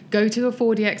 Really? Go to a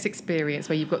 4DX experience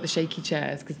where you've got the shaky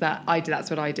chairs, because that's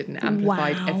what I did, and it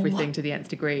amplified everything to the nth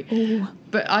degree. Ooh.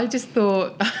 But I just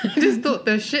thought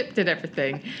the ship did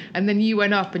everything, and then you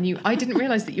went up and I didn't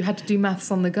realise that you had to do maths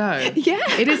on the go.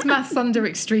 Yeah. It is maths under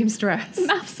extreme stress.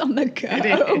 Maths on the go. It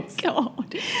is. Oh,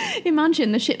 God.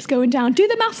 Imagine the ship's going down. Do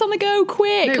the maths on the go,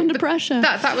 quick, under pressure.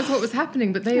 That was what was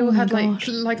happening, but they all had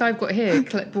like I've got here,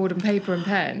 clipboard and paper and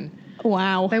pen.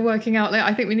 Wow. They're working out,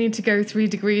 I think we need to go 3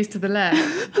 degrees to the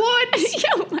left. What?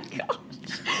 Oh my God.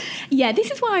 Yeah, this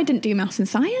is why I didn't do maths and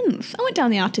science. I went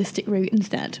down the artistic route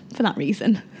instead, for that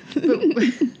reason.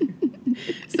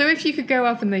 So if you could go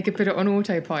up and they could put it on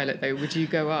autopilot, though, would you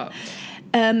go up?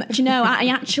 Do you know, I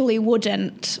actually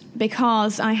wouldn't,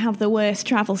 because I have the worst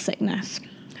travel sickness,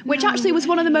 which actually was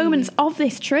one of the moments of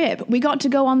this trip. We got to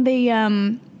go on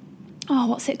the...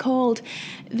 what's it called?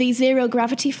 The zero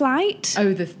gravity flight.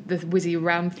 Oh, the whizzy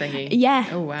round thingy. Yeah.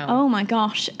 Oh, wow. Oh, my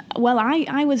gosh. Well,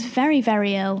 I was very,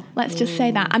 very ill. Let's just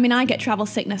say that. I mean, I get travel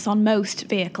sickness on most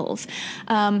vehicles.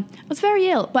 I was very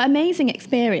ill, but amazing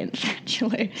experience,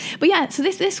 actually. But yeah, so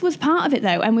this was part of it,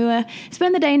 though. And we were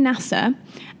spending the day in NASA.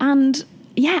 And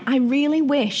yeah, I really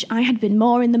wish I had been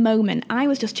more in the moment. I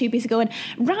was just too busy going,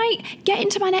 right, get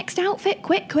into my next outfit,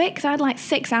 quick, because I had like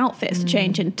 6 outfits to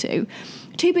change into.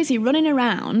 Too busy running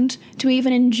around to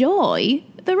even enjoy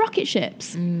the rocket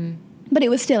ships. But it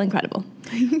was still incredible.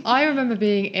 I remember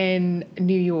being in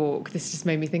New York. This just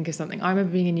made me think of something. I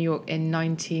remember being in New York in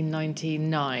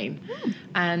 1999,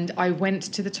 and I went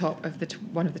to the top of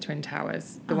one of the Twin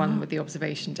Towers, the one with the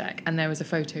observation deck, and there was a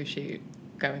photo shoot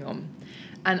going on.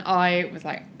 And I was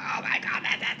like, oh my God,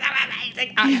 that's so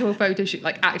amazing. Actual photo shoot,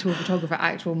 like actual photographer,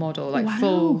 actual model, like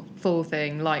full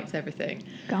thing, lights, everything.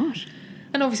 Gosh.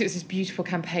 And obviously it was this beautiful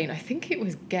campaign. I think it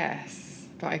was Guess,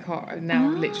 but I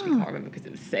literally can't remember because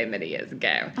it was so many years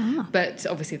ago. But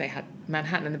obviously they had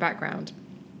Manhattan in the background.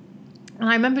 And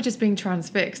I remember just being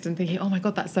transfixed and thinking, oh my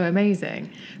God, that's so amazing.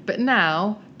 But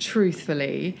now,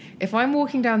 truthfully, if I'm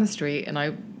walking down the street and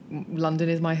London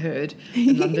is my hood,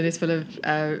 and London is full of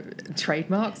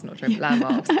landmarks.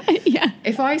 Yeah.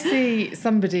 If I see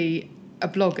somebody, a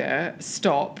blogger,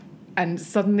 stop and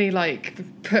suddenly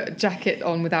put a jacket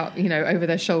on without, over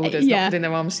their shoulders, not putting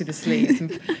their arms through the sleeves,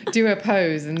 and do a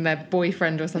pose, and their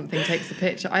boyfriend or something takes a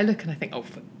picture, I look and I think, oh,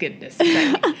 for goodness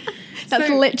sake. That's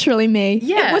literally me.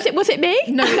 Yeah. Was it me?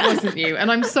 No, it wasn't you.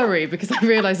 And I'm sorry, because I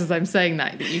realise as I'm saying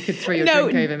that you could throw your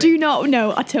drink over me. Do not.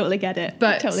 No, I totally get it.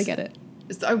 I totally get it.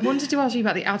 So I wanted to ask you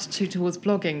about the attitude towards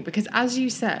blogging, because as you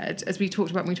said, as we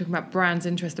talked about when we were talking about brands'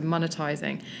 interest in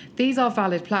monetizing, these are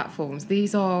valid platforms.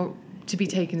 These are to be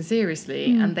taken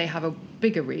seriously, and they have a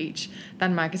bigger reach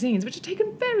than magazines, which are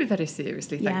taken very, very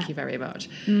seriously. Thank you very much.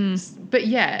 But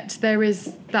yet there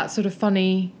is that sort of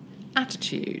funny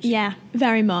attitude. Yeah,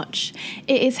 very much.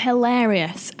 It is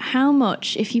hilarious how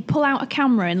much, if you pull out a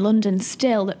camera in London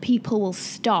still, that people will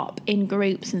stop in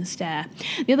groups and stare.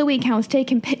 The other week I was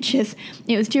taking pictures,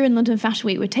 it was during London Fashion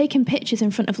Week, we were taking pictures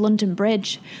in front of London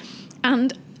Bridge,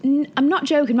 and I'm not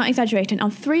joking, I'm not exaggerating, on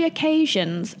 3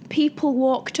 occasions people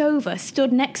walked over,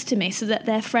 stood next to me so that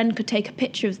their friend could take a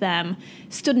picture of them,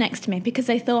 stood next to me because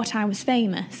they thought I was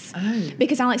famous.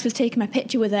 Because Alex was taking my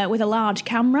picture with a large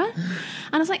camera.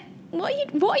 And I was like, what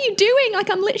are you doing?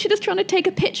 I'm literally just trying to take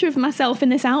a picture of myself in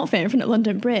this outfit in front of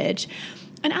London Bridge.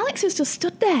 And Alex was just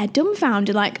stood there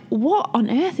dumbfounded, what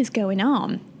on earth is going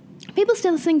on? People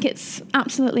still think it's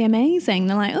absolutely amazing.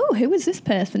 They're like, oh, who is this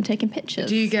person taking pictures?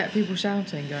 Do you get people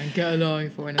shouting, going, get a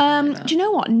life, or anything like that? Do you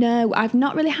know what? No, I've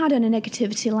not really had any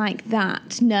negativity like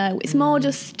that. No, it's more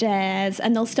just stares,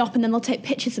 and they'll stop and then they'll take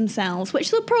pictures themselves,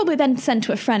 which they'll probably then send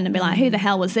to a friend and be like, who the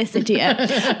hell was this idiot?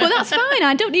 But that's fine,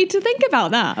 I don't need to think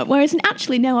about that. Whereas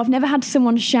actually, no, I've never had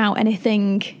someone shout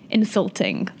anything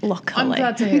insulting, luckily. I'm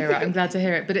glad to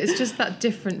hear it. But it's just that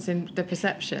difference in the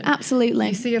perception. Absolutely.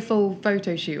 You see a full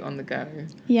photo shoot on the go.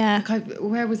 Yeah.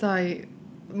 Where was I?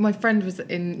 my friend was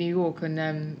in New York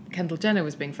and Kendall Jenner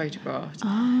was being photographed.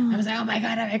 I was like, oh my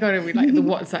god, and we like the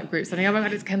WhatsApp group saying, oh my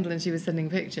god, it's Kendall, and she was sending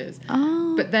pictures.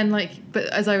 But then but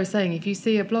as I was saying, if you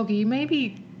see a blogger, you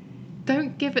maybe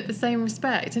don't give it the same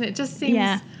respect, and it just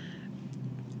seems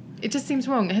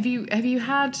wrong. Have you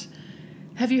had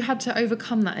to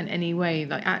overcome that in any way?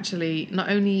 Like, actually, not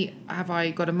only have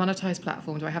I got a monetized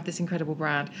platform, do I have this incredible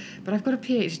brand, but I've got a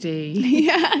PhD.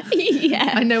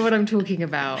 Yeah. I know what I'm talking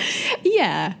about.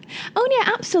 Yeah. Oh,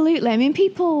 yeah, absolutely. I mean,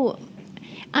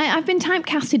 I've been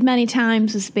typecasted many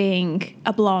times as being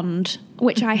a blonde,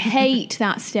 which I hate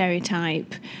that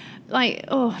stereotype. Like,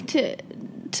 to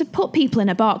put people in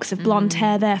a box of blonde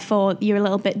hair, therefore you're a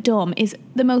little bit dumb, is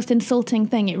the most insulting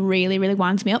thing. It really, really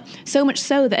winds me up. So much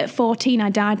so that at 14 I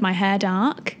dyed my hair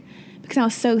dark because I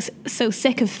was so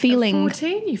sick of feeling... At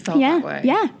 14 you felt that way?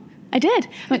 Yeah, I did. I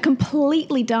went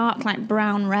completely dark, like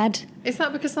brown red. Is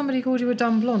that because somebody called you a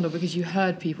dumb blonde, or because you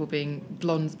heard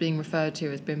blondes being referred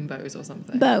to as bimbos or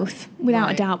something? Both,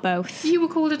 without a doubt, both. You were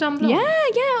called a dumb blonde? Yeah.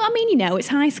 I mean, it's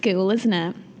high school, isn't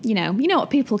it? You know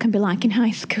what people can be like in high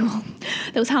school.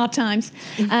 Those hard times.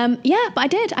 But I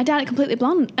did. I dyed it completely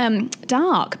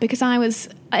dark, because I was,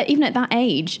 even at that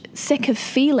age, sick of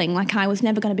feeling like I was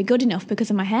never going to be good enough because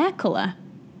of my hair colour,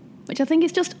 which I think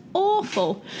is just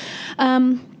awful.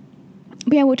 But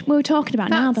yeah, we're talking about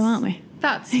now, though, aren't we?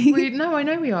 No, I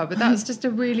know we are, but that's just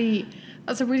a really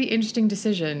interesting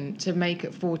decision to make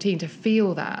at 14, to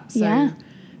feel that so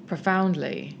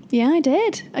profoundly. Yeah, I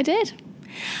did.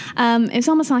 It's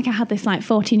almost like I had this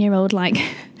 14-year-old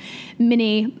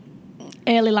mini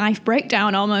early life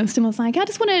breakdown almost, and was like, I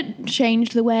just want to change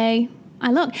the way I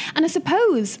look. And I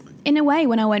suppose in a way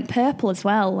when I went purple as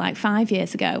well, 5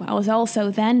 years ago, I was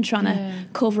also then trying to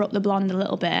cover up the blonde a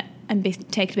little bit and be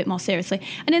taken a bit more seriously.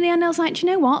 And in the end I was like, do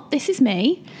you know what? This is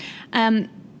me. I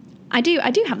do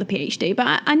have the PhD,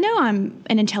 but I know I'm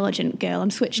an intelligent girl. I'm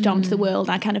switched on to the world.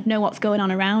 I kind of know what's going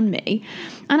on around me.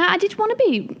 And I did want to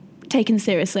be taken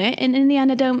seriously, and in the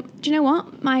end do you know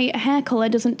what, my hair colour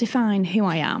doesn't define who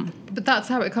I am. But that's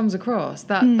how it comes across.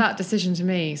 That decision to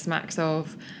me smacks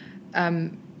of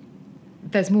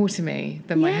there's more to me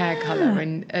than my hair colour,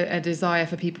 and a desire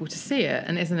for people to see it.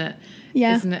 And isn't it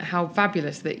how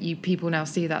fabulous that people now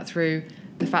see that through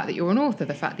the fact that you're an author,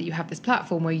 the fact that you have this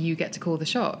platform where you get to call the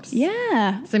shots.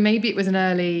 So maybe it was an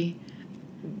early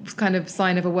kind of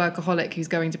sign of a workaholic who's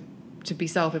going to be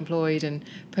self-employed and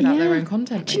put out their own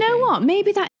content. Do you know what?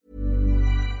 Maybe that...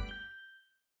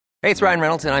 Hey, it's Ryan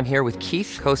Reynolds, and I'm here with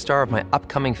Keith, co-star of my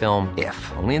upcoming film,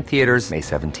 If, only in theaters May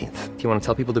 17th. Do you want to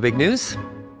tell people the big news?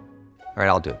 All right,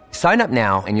 I'll do it. Sign up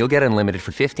now and you'll get unlimited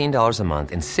for $15 a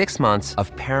month and 6 months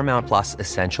of Paramount Plus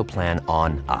Essential Plan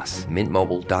on us.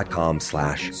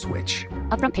 MintMobile.com/switch.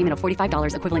 Upfront payment of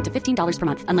 $45 equivalent to $15 per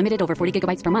month. Unlimited over 40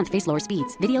 gigabytes per month. Face lower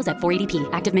speeds. Videos at 480p.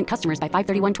 Active Mint customers by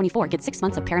 531.24 get 6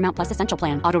 months of Paramount Plus Essential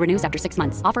Plan. Auto renews after 6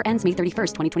 months. Offer ends May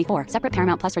 31st, 2024. Separate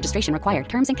Paramount Plus registration required.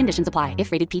 Terms and conditions apply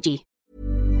if rated PG.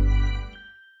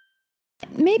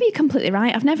 Maybe you're completely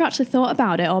right. I've never actually thought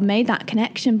about it or made that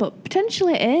connection, but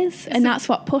potentially it is, that's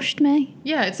what pushed me.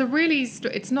 Yeah, it's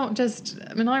not just...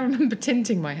 I mean, I remember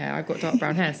tinting my hair. I've got dark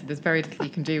brown hair, so there's very little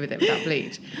you can do with it without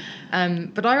bleach.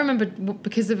 But I remember,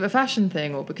 because of a fashion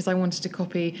thing, or because I wanted to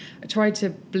copy... I tried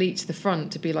to bleach the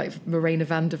front to be like Morena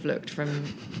van der Vlucht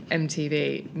from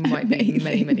MTV. Might be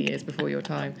many, many years before your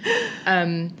time.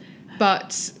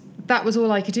 But... that was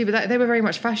all I could do, but they were very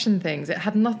much fashion things. It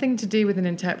had nothing to do with an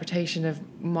interpretation of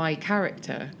my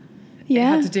character. It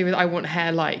had to do with I want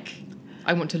hair like,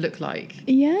 I want to look like.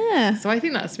 Yeah. So I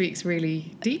think that speaks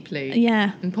really deeply.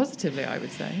 Yeah. And positively, I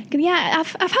would say. Yeah,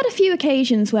 I've had a few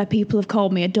occasions where people have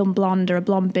called me a dumb blonde or a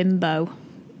blonde bimbo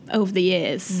over the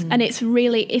years. And it's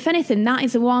really, if anything, that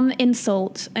is the one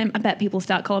insult, I bet people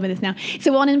start calling me this now, it's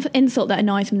the one insult that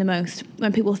annoys me the most,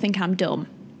 when people think I'm dumb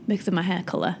because of my hair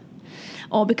colour.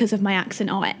 Or because of my accent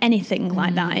or anything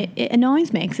like that. It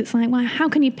annoys me because it's like, well, how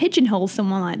can you pigeonhole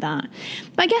someone like that?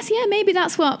 But I guess, maybe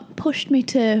that's what pushed me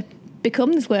to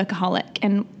become this workaholic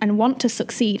and want to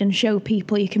succeed and show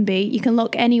people you can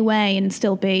look any way and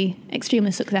still be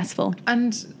extremely successful.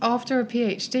 And after a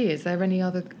PhD,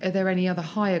 are there any other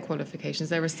higher qualifications?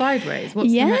 There are sideways. What's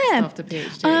the next after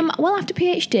PhD? Well, after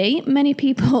PhD, many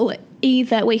people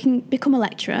either you can become a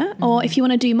lecturer, or if you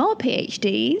want to do more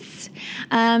PhDs,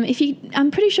 I'm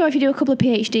pretty sure if you do a couple of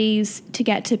PhDs to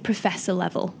get to professor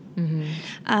level.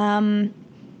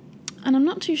 And I'm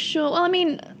not too sure. Well, I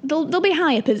mean, there'll be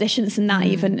higher positions than that,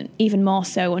 even more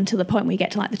so until the point where you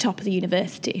get to like the top of the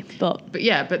university. But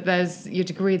there's your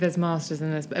degree, there's masters,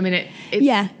 and there's. I mean,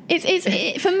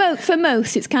 for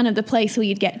most, it's kind of the place where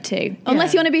you'd get to.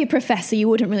 Unless you want to be a professor, you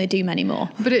wouldn't really do many more.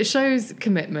 But it shows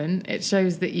commitment. It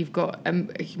shows that you've got a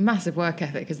massive work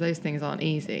ethic, because those things aren't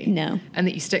easy. No, and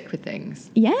that you stick with things.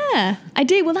 Yeah, I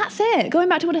do. Well, that's it. Going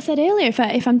back to what I said earlier,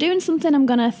 if I'm doing something, I'm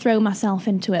going to throw myself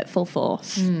into it full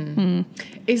force.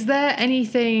 Is there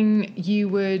anything you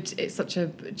would... It's such a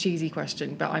cheesy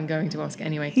question, but I'm going to ask it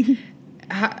anyway.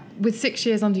 With 6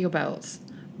 years under your belt,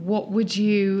 what would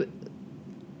you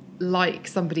like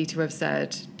somebody to have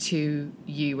said to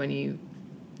you when you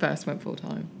first went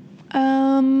full-time?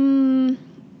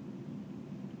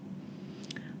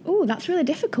 Oh, that's really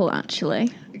difficult, actually.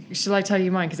 Shall I tell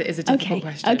you mine? Because it is a difficult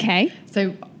question. Okay.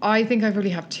 So I think I probably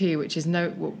have two, which is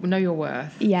know your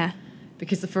worth. Yeah.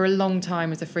 Because for a long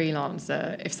time as a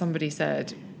freelancer, if somebody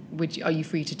said, are you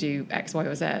free to do X, Y,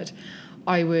 or Z,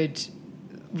 I would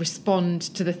respond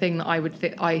to the thing that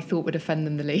I thought would offend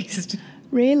them the least.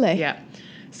 Really? Yeah.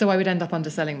 So I would end up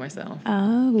underselling myself.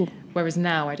 Oh. Whereas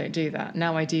now I don't do that.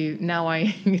 Now I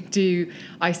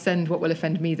send what will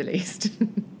offend me the least.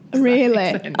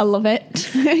 Really? I love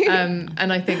it.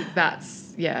 And I think that's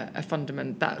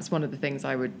one of the things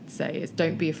I would say is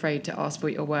don't be afraid to ask for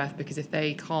what you're worth, because if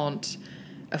they can't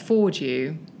afford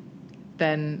you,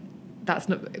 then that's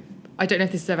not... I don't know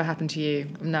if this has ever happened to you.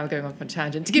 I'm now going on for a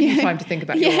tangent to give you time to think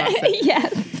about your answer.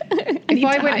 Yes. If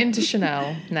I went into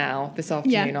Chanel now this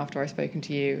afternoon after I've spoken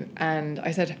to you and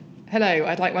I said, hello,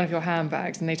 I'd like one of your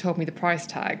handbags, and they told me the price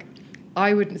tag,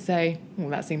 I wouldn't say,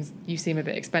 you seem a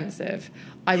bit expensive.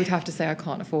 I would have to say I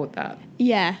can't afford that.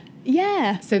 Yeah.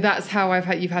 Yeah. So that's how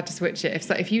you've had to switch it.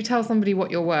 If you tell somebody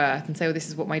what you're worth and say, this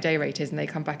is what my day rate is, and they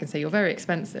come back and say, you're very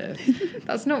expensive,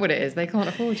 that's not what it is. They can't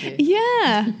afford you.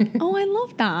 Yeah. Oh, I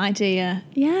love that idea.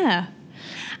 Yeah.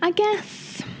 I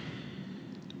guess.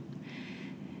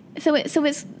 So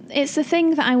it's the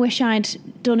thing that I wish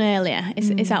I'd done earlier.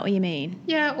 Is that what you mean?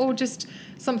 Yeah, or just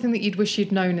something that you'd wish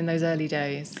you'd known in those early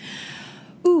days.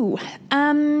 Ooh.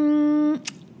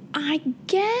 I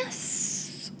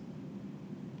guess.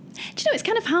 Do you know, it's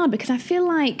kind of hard because I feel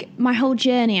like my whole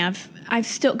journey I've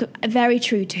stuck very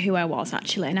true to who I was,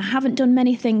 actually, and I haven't done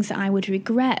many things that I would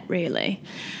regret, really.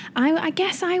 I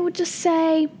guess I would just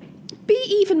say be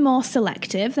even more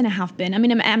selective than I have been. I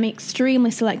mean, I'm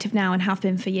extremely selective now and have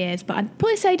been for years, but I'd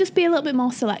probably say just be a little bit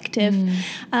more selective.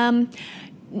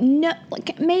 No,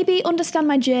 maybe understand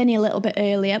my journey a little bit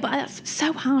earlier, but that's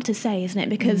so hard to say, isn't it?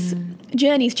 Because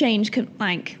journeys change,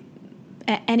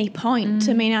 at any point.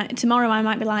 I mean, tomorrow I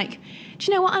might be like, do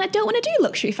you know what? And I don't want to do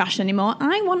luxury fashion anymore.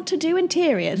 I want to do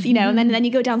interiors, and then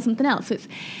you go down something else. So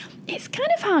it's kind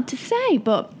of hard to say,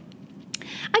 but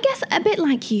I guess a bit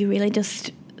like you, really,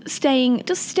 just staying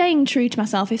true to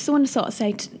myself. If someone sort of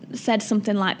said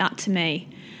something like that to me,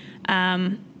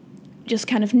 just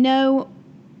kind of know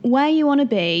where you want to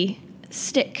be,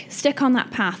 stick on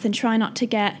that path, and try not to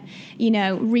get,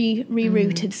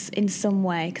 rerouted in some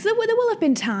way. Because there will have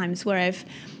been times where I've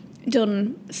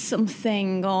done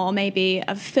something, or maybe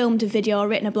I've filmed a video or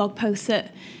written a blog post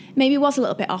that maybe was a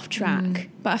little bit off track.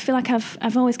 But I feel like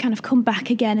I've always kind of come back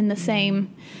again in the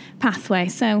same pathway.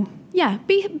 So yeah,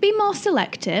 be more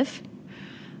selective.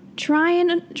 Try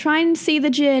and see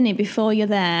the journey before you're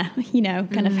there.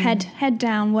 Kind of head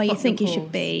down where you think you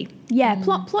should be. Yeah,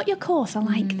 plot your course. I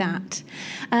like that.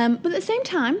 But at the same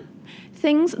time,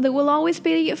 there will always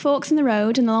be forks in the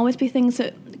road, and there'll always be things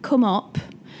that come up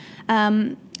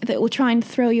that will try and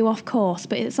throw you off course.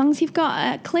 But as long as you've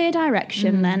got a clear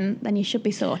direction, then you should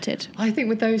be sorted. I think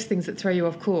with those things that throw you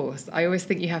off course, I always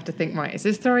think you have to think, right, is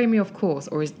this throwing me off course,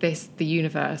 or is this the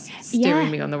universe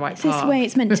steering me on the right path? This is the way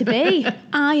it's meant to be.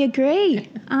 I agree.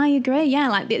 Yeah,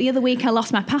 like the other week I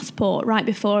lost my passport right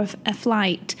before a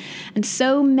flight, and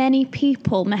so many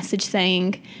people messaged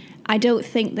saying, I don't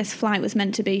think this flight was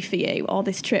meant to be for you, or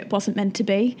this trip wasn't meant to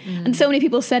be. And so many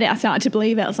people said it, I started to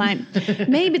believe it. I was like,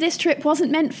 maybe this trip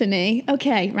wasn't meant for me.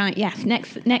 Okay, right, yes,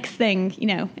 next thing,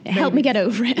 help me get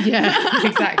over it. Yeah,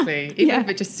 exactly. Even if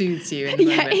it just soothes you in the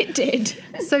moment. Yeah, it did.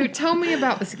 So tell me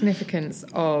about the significance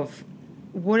of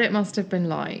what it must have been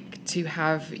like to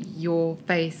have your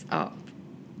face up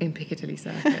in Piccadilly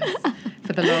Circus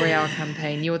for the L'Oreal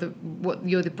campaign. You're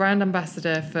the brand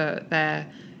ambassador for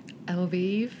their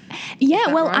Lviv?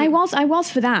 Yeah, well, right? I was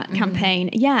for that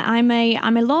campaign. Yeah, I'm a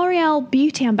L'Oreal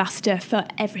beauty ambassador for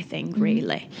everything,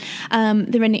 really.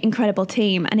 They're an incredible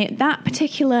team, and that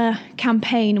particular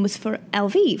campaign was for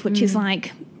Lviv, which is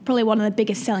like probably one of the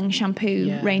biggest selling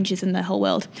shampoo ranges in the whole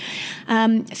world.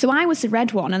 So I was the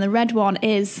red one, and the red one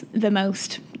is the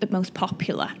most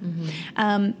popular.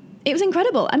 It was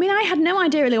incredible. I mean, I had no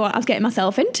idea really what I was getting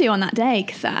myself into on that day,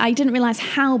 because I didn't realise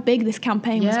how big this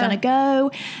campaign was going to go.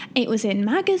 It was in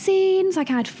magazines. Like,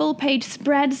 I had full-page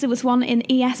spreads. There was one in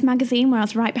ES magazine where I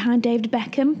was right behind David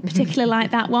Beckham, particularly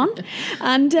like that one.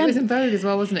 And it was in Vogue as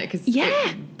well, wasn't it?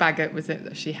 Because Baggett was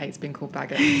in... She hates being called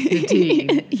Baggett.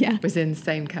 Nadine was in the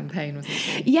same campaign, wasn't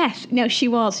she? Yes. No, she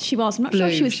was. I'm not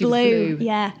sure she was blue.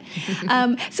 Yeah. So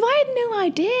I had no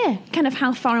idea kind of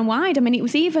how far and wide. I mean, it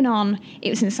was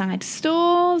inside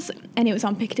stores, and it was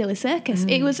on Piccadilly Circus.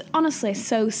 It was honestly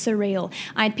so surreal.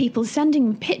 I had people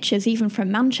sending pictures even from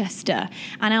Manchester,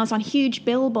 and I was on huge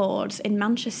billboards in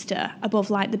Manchester above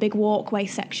like the big walkway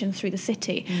section through the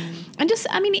city. And just,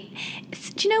 I mean,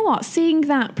 do you know what? Seeing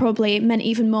that probably meant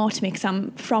even more to me, because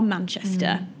I'm from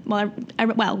Manchester.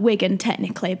 Well, Wigan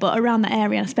technically, but around that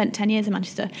area. I spent 10 years in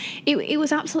Manchester. It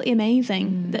was absolutely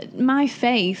amazing that my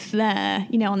face there,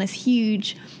 you know, on this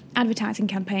huge advertising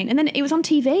campaign, and then it was on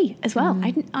TV as well.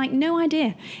 I had no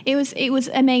idea. It was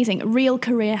amazing. A real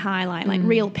career highlight, like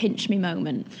real pinch me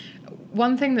moment.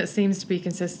 One thing that seems to be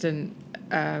consistent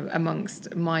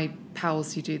amongst my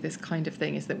pals who do this kind of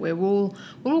thing is that we're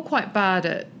all quite bad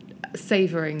at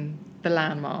savouring the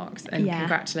landmarks and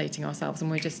congratulating ourselves,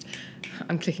 and we're just...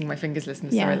 I'm clicking my fingers,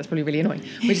 listeners. Sorry, that's probably really annoying.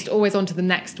 We're just always on to the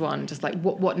next one. Just like,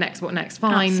 what next?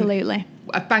 Fine. Absolutely.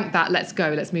 I've banked that. Let's go.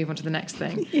 Let's move on to the next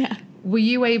thing. Yeah. Were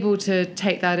you able to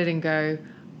take that in and go,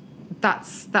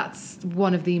 that's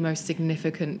one of the most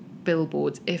significant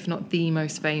billboards, if not the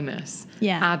most famous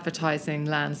advertising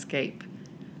landscape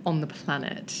on the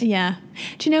planet? Yeah.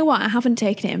 Do you know what? I haven't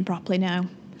taken it in properly now.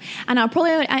 And I'll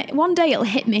probably one day it'll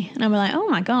hit me, and I'll be like, "Oh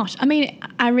my gosh!" I mean,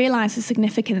 I realised the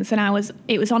significance, and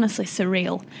it was honestly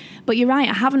surreal. But you're right;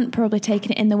 I haven't probably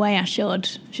taken it in the way I should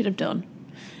have done.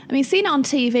 I mean, seeing it on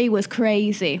TV was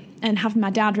crazy, and having my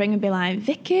dad ring and be like,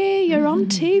 "Vicky, you're on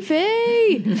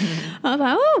TV." I was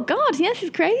like, "Oh God, yes,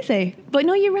 it's crazy." But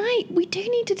no, you're right. We do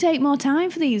need to take more time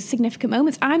for these significant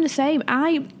moments. I'm the same.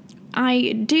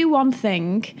 I do one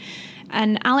thing,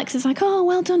 and Alex is like, "Oh,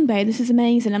 well done, babe. This is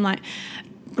amazing." I'm like,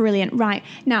 brilliant. Right.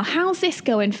 Now, how's this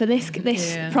going for this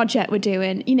project we're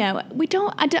doing? You know,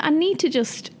 I need to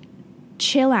just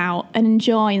chill out and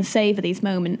enjoy and savour these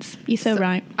moments. You're so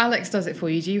right. Alex does it for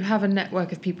you. Do you have a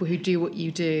network of people who do what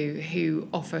you do, who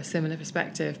offer a similar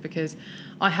perspective? Because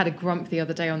I had a grump the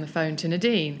other day on the phone to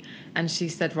Nadine, and she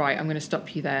said, right, I'm going to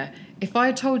stop you there. If I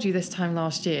had told you this time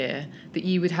last year that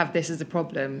you would have this as a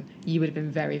problem, you would have been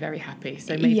very, very happy.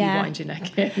 So maybe wind your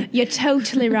neck in. You're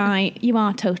totally right. You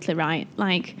are totally right.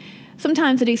 Like,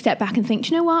 sometimes I do step back and think,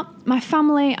 do you know what? My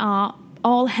family are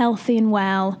all healthy and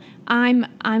well. I'm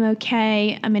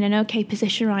okay. I'm in an okay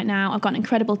position right now. I've got an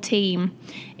incredible team.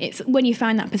 It's when you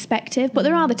find that perspective. But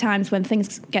there are the times when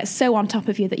things get so on top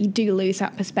of you that you do lose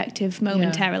that perspective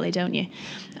momentarily, don't you?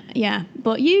 Yeah.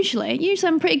 But usually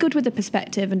I'm pretty good with the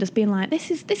perspective and just being like, this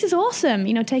is awesome.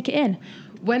 You know, take it in.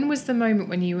 When was the moment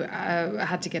when you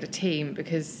had to get a team?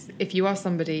 Because if you are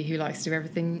somebody who likes to do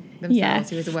everything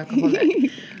themselves, who is a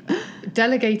workaholic,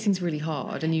 delegating's really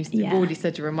hard. And you've already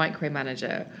said you're a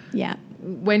micromanager. Yeah.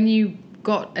 When you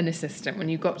got an assistant, when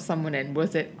you got someone in,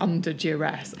 was it under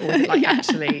duress, or was it like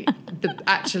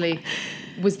actually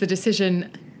was the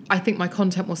decision, I think my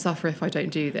content will suffer if I don't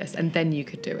do this, and then you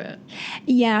could do it?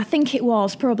 Yeah, I think it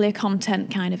was probably a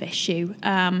content kind of issue.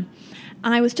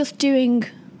 I was just doing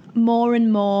more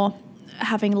and more,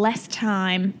 having less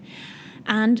time,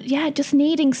 and just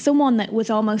needing someone that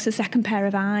was almost a second pair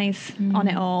of eyes on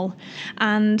it all.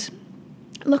 And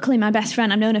luckily, my best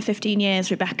friend, I've known her 15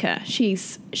 years, Rebecca,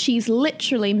 she's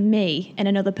literally me in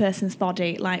another person's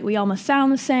body. Like, we almost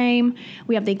sound the same.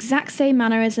 We have the exact same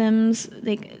mannerisms,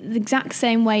 the exact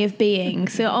same way of being.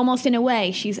 So almost in a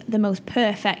way, she's the most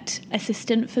perfect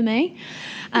assistant for me.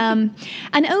 And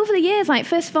over the years, like,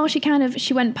 first of all,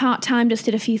 she went part-time, just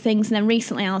did a few things. And then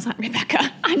recently I was like,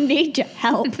 Rebecca, I need your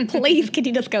help. Please, could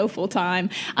you just go full-time?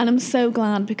 And I'm so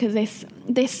glad, because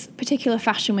this particular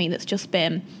fashion week that's just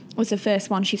been was the first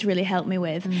one she's really helped me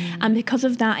with. And because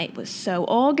of that, it was so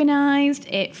organised,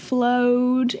 it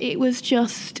flowed, it was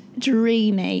just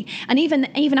dreamy. And even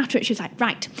after it, she was like,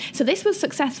 right, so this was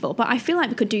successful, but I feel like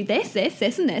we could do this,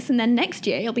 and this, and then next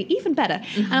year it'll be even better.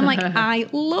 And I'm like, I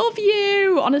love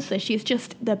you. Honestly, she's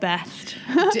just the best.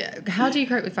 How do you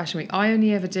cope with Fashion Week?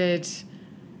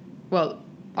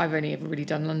 I've only ever really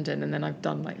done London, and then I've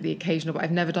done like the occasional, but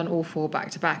I've never done all four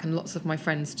back to back, and lots of my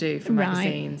friends do for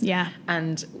magazines. Yeah.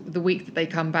 And the week that they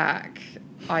come back,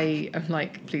 I am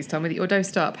like, please tell me that you're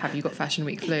dosed up. Have you got Fashion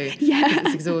Week flu? Yeah.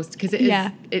 It's exhausting, because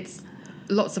it's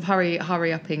lots of hurrying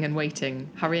and waiting.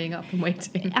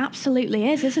 It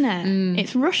absolutely is, isn't it?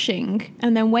 It's rushing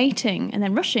and then waiting and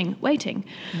then rushing, waiting.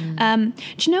 Do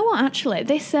you know what? Actually,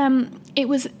 this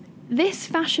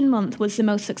fashion month was the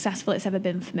most successful it's ever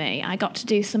been for me. I got to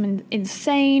do some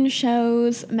insane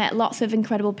shows, met lots of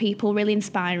incredible people, really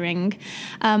inspiring.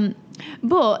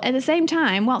 But at the same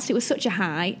time, whilst it was such a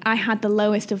high, I had the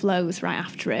lowest of lows right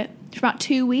after it. For about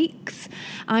 2 weeks,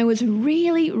 I was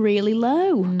really, really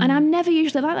low. And I'm never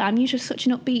usually like that. I'm usually such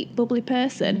an upbeat, bubbly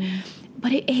person.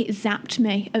 But it zapped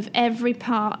me of every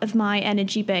part of my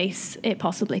energy base it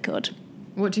possibly could.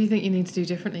 What do you think you need to do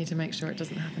differently to make sure it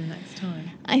doesn't happen next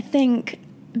time? I think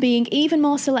being even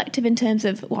more selective in terms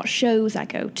of what shows I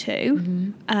go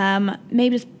to.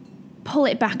 Maybe just pull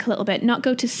it back a little bit, not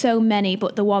go to so many,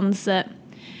 but the ones that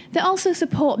also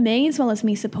support me as well as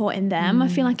me supporting them. I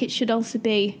feel like it should also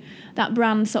be that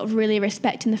brand sort of really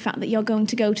respecting the fact that you're going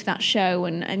to go to that show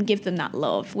and give them that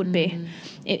love would be...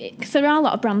 Because there are a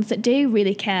lot of brands that do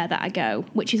really care that I go,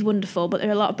 which is wonderful, but there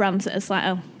are a lot of brands that it's like,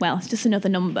 oh, well, it's just another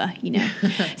number, you know.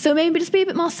 So maybe just be a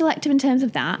bit more selective in terms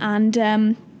of that. And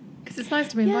because it's nice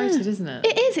to be invited, isn't it?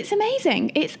 It is. It's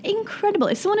amazing. It's incredible.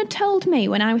 If someone had told me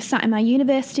when I was sat in my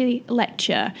university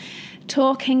lecture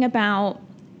talking about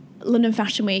London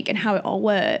Fashion Week and how it all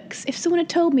works, if someone had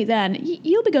told me then,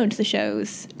 you'll be going to the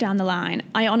shows down the line,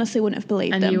 I honestly wouldn't have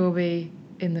believed them. And you will be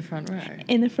in the front row.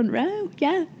 In the front row,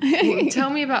 yeah. Well, tell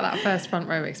me about that first front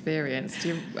row experience.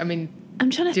 I'm trying to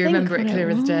think. Do you remember it clear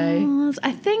as day?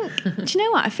 I think, do you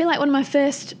know what? I feel like one of my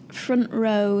first front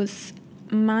rows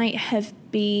might have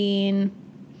been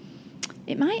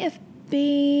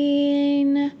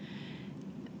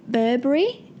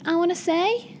Burberry, I want to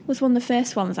say, was one of the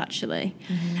first ones actually.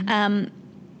 And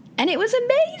it was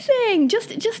amazing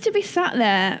just to be sat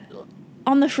there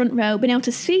on the front row, being able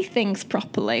to see things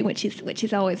properly, which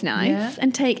is always nice,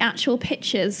 and take actual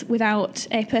pictures without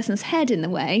a person's head in the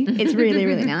way. It's really,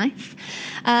 really nice.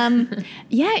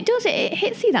 It does. It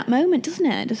hits you that moment, doesn't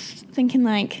it? Just thinking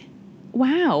like,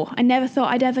 wow, I never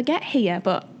thought I'd ever get here,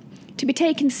 but to be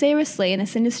taken seriously in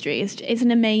this industry is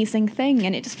an amazing thing,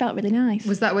 and it just felt really nice.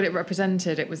 Was that what it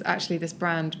represented? It was actually this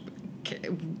brand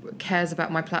cares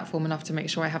about my platform enough to make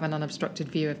sure I have an unobstructed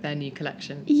view of their new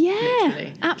collection. Yeah,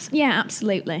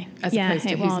 absolutely. As opposed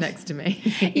to who's next to me.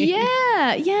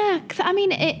 yeah. 'Cause, I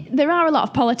mean, there are a lot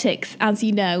of politics, as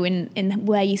you know, in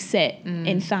where you sit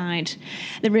inside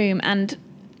the room, and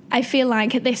I feel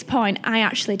like at this point I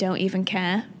actually don't even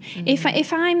care.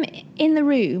 If I'm in the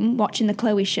room watching the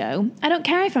Chloe show, I don't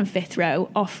care if I'm fifth row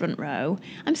or front row.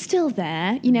 I'm still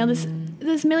there. You know,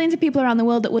 there's millions of people around the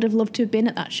world that would have loved to have been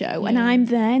at that show, and I'm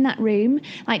there in that room.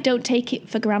 Like, don't take it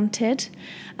for granted.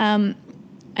 And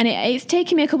it's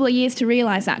taken me a couple of years to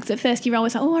realise that, because at first you're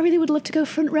always like, oh, I really would love to go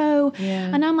front row.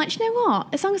 And I'm like, you know what?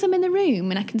 As long as I'm in the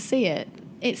room and I can see it,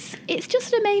 it's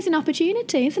just an amazing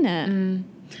opportunity, isn't it?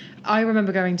 I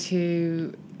remember going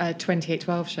to a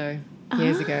 2812 show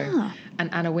years ago,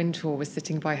 and Anna Wintour was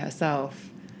sitting by herself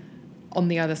on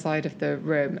the other side of the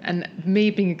room. And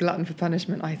me being a glutton for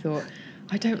punishment, I thought,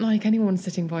 I don't like anyone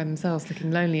sitting by themselves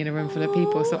looking lonely in a room full of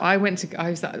people. So I was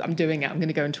like, I'm doing it. I'm going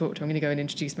to go and talk to her. I'm going to go and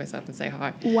introduce myself and say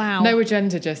hi. Wow. No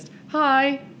agenda, just,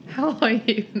 hi, how are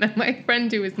you? And then my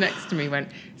friend who was next to me went,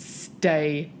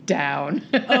 stay down.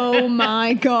 Oh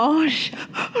my gosh.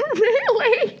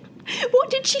 Really? What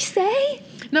did she say?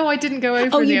 No, I didn't go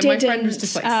over in the end. My friend was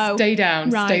just like, stay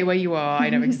down, stay where you are. I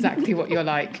know exactly what you're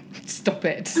like. Stop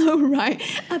it. Oh, right.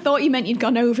 I thought you meant you'd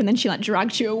gone over and then she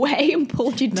dragged you away and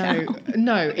pulled you down.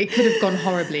 No, it could have gone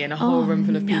horribly and a whole room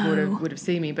full of people would have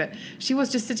seen me. But she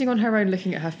was just sitting on her own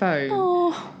looking at her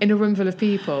phone in a room full of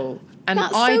people. And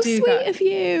that's so sweet of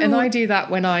you. And I do that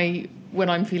when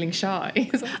I'm feeling shy. So I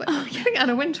was like, I think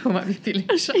Anna Wintour might be feeling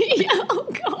shy. Oh,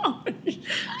 gosh.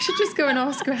 I should just go and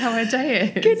ask her how her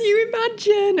day is. Can you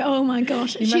imagine? Oh, my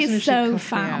gosh. She's so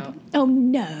fab. Oh,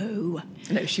 no.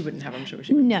 No, she wouldn't have, I'm sure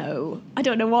she wouldn't. No. I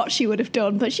don't know what she would have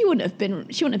done, but she wouldn't have been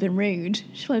rude.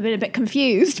 She would have been a bit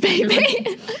confused,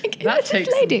 maybe. That takes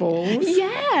some balls.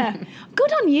 Yeah.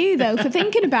 Good on you, though, for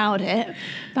thinking about it.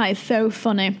 That is so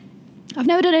funny. I've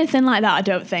never done anything like that, I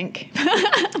don't think.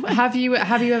 Have you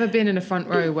ever been in a front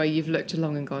row where you've looked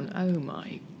along and gone, oh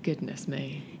my goodness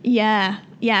me? Yeah,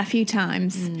 a few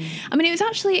times. I mean,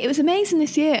 it was amazing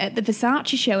this year at the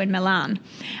Versace show in Milan,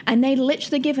 and they'd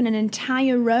literally given an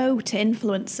entire row to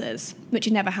influencers, which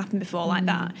had never happened before like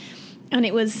that. And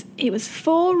it was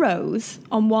 4 rows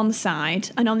on one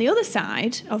side, and on the other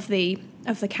side of the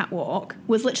catwalk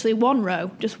was literally 1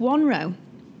 row, just 1 row.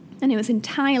 And it was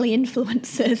entirely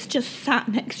influencers just sat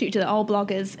next to each other, all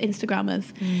bloggers,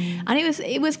 Instagrammers. And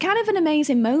it was kind of an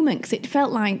amazing moment, because it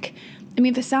felt like I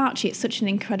mean, Versace, it's such an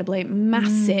incredibly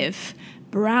massive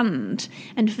brand,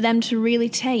 and for them to really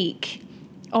take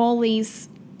all these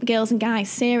girls and guys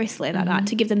seriously like that,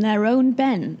 to give them their own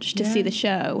bench to see the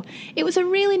show, it was a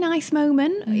really nice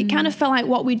moment. It kind of felt like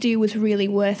what we do was really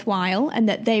worthwhile and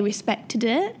that they respected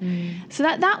it. So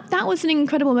that was an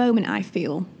incredible moment, I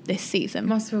feel, this season.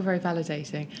 Must feel very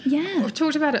validating. Yeah. I've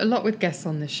talked about it a lot with guests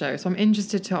on this show, so I'm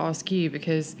interested to ask you,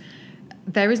 because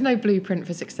there is no blueprint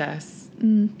for success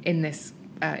in this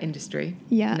industry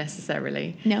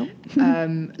necessarily. No.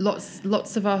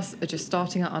 Lots of us are just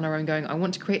starting out on our own, going, I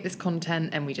want to create this content,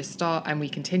 and we just start and we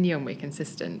continue and we're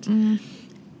consistent.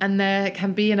 And there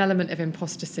can be an element of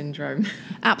imposter syndrome.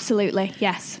 Absolutely,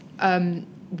 yes.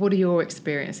 What are your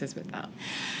experiences with that?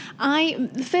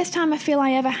 The first time I feel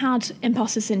I ever had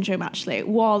imposter syndrome, actually,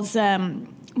 was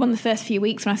one of the first few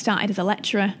weeks when I started as a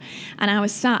lecturer, and I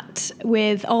was sat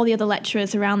with all the other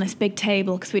lecturers around this big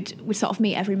table, because we'd sort of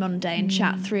meet every Monday and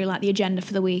chat through like the agenda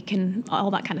for the week and all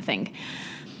that kind of thing.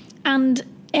 And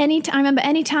I remember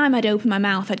any time I'd open my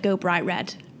mouth, I'd go bright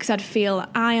red, because I'd feel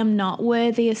I am not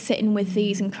worthy of sitting with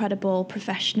these incredible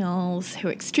professionals who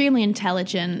are extremely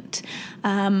intelligent.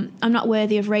 I'm not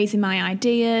worthy of raising my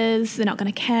ideas. They're not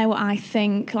going to care what I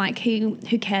think. Like, who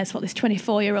cares what this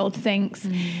 24-year-old thinks?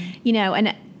 You know,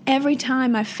 and every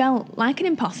time I felt like an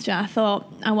imposter, I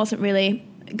thought I wasn't really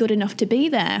good enough to be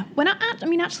there. When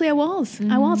actually I was.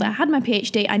 I had my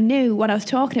PhD. I knew what I was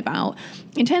talking about.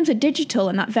 In terms of digital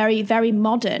and that very, very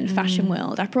modern fashion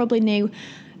world, I probably knew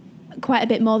quite a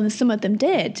bit more than some of them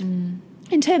did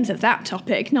in terms of that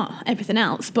topic, not everything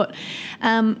else. But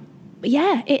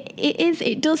yeah,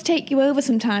 it does take you over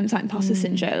sometimes, like imposter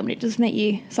syndrome. It does make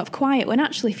you sort of quiet, when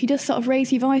actually if you just sort of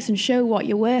raise your voice and show what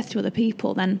you're worth to other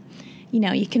people, then, you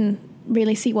know, you can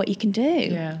really see what you can do.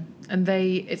 Yeah. And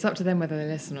it's up to them whether they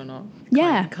listen or not.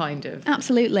 Kind of.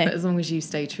 Absolutely. But as long as you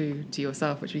stay true to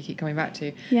yourself, which we keep coming back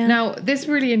to. Yeah. Now, this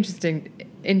really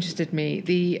interested me.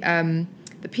 The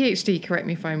PhD, correct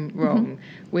me if I'm wrong,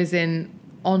 was in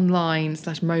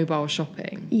online/mobile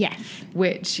shopping. Yes.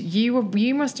 Which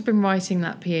you must have been writing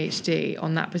that PhD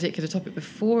on that particular topic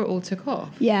before it all took off.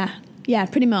 Yeah,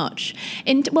 pretty much.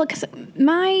 Because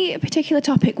my particular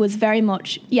topic was very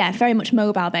much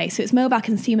mobile based. So it's mobile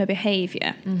consumer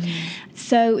behaviour.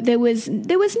 So there was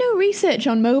no research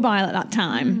on mobile at that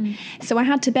time. So I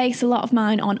had to base a lot of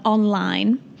mine on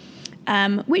online,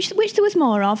 which there was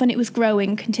more of, and it was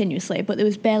growing continuously. But there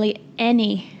was barely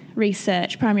any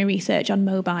primary research on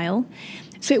mobile.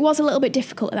 So it was a little bit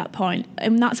difficult at that point,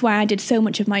 and that's why I did so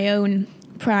much of my own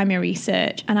primary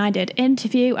research, and I did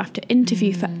interview after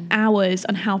interview for hours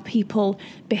on how people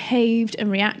behaved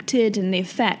and reacted and the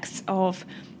effects of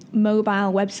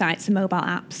mobile websites and mobile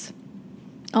apps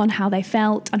on how they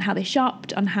felt, on how they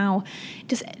shopped, on how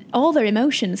just all their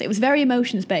emotions. It was very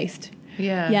emotions based.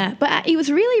 Yeah. But it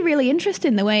was really, really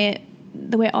interesting the way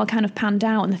it all kind of panned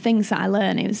out, and the things that I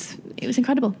learned. It was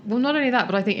incredible. Well, not only that,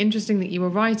 but I think interesting that you were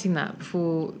writing that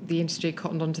before the industry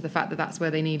cottoned on to the fact that that's where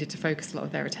they needed to focus a lot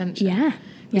of their attention. Yeah.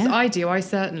 Because I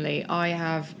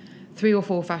have 3 or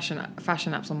 4 fashion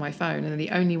apps on my phone, and they're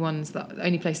the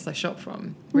only places I shop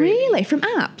from. Really? From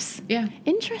apps? Yeah.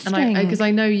 Interesting. And because I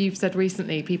know you've said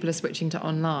recently people are switching to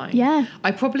online. Yeah.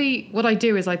 What I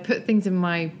do is I put things in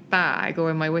my bag or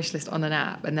in my wish list on an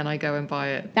app, and then I go and buy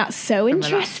it. That's so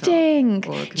interesting.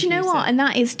 Do you know what? And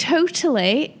that is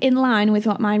totally in line with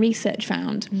what my research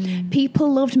found.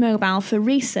 People loved mobile for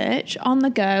research, on the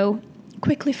go,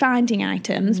 quickly finding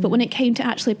items, but when it came to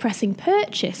actually pressing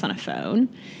purchase on a phone,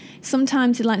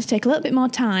 sometimes you'd like to take a little bit more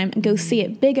time and go see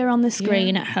it bigger on the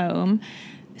screen at home,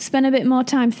 spend a bit more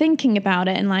time thinking about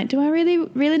it and like, do I really,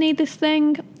 really need this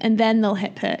thing? And then they'll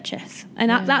hit purchase. And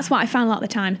that's what I found a lot of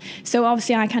the time. So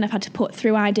obviously I kind of had to put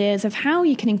through ideas of how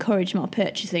you can encourage more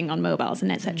purchasing on mobiles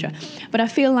and etc. But I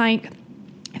feel like,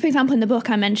 for example, in the book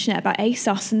I mention it about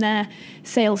ASOS and their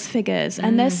sales figures,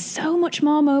 and they're so much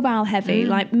more mobile heavy.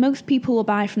 Like, most people will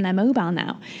buy from their mobile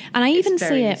now, and I even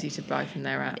see it. It's very easy to buy from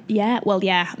their app. Yeah, well,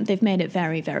 yeah, they've made it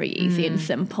very, very easy and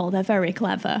simple. They're very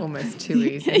clever. Almost too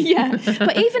easy. Yeah,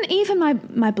 but even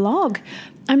my blog,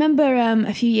 I remember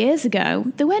a few years ago,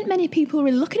 there weren't many people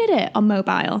really looking at it on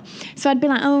mobile. So I'd be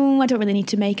like, I don't really need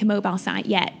to make a mobile site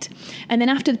yet. And then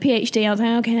after the PhD, I was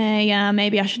like, okay,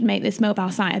 maybe I should make this mobile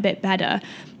site a bit better.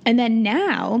 And then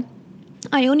now,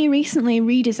 I only recently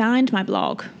redesigned my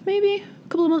blog, maybe a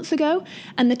couple of months ago,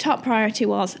 and the top priority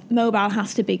was mobile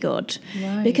has to be good.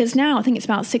 Right. Because now I think it's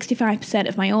about 65%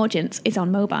 of my audience is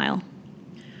on mobile.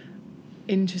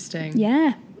 Interesting.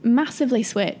 Yeah, massively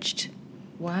switched.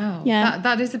 Wow. Yeah.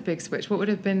 That is a big switch. What would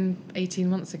have been 18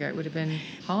 months ago? It would have been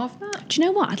half that? Do you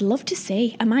know what? I'd love to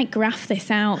see. I might graph this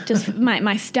out. Just my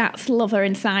stats lover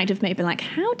inside of me be like,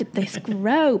 how did this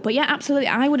grow? But yeah, absolutely.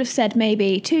 I would have said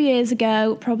maybe 2 years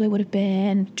ago, probably would have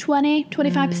been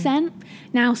 25%.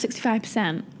 Now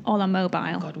 65%, all on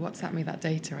mobile. God, WhatsApp me that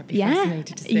data. I'd be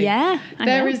fascinated to see. Yeah,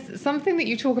 There is something that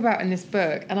you talk about in this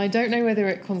book, and I don't know whether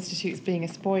it constitutes being a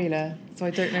spoiler, so I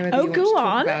don't know whether you want to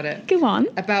talk about it. Go on.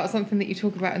 About something that you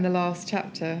talk about in the last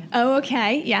chapter. Oh,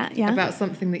 okay. Yeah. About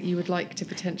something that you would like to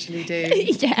potentially do.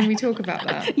 Yeah. Can we talk about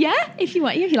that? Yeah, if you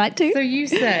like to. So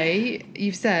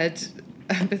you've said,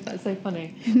 that's so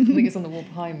funny. I think it's on the wall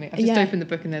behind me. I've just opened the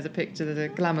book and there's a picture, there's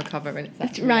a glamour cover, and it's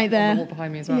actually right there on the wall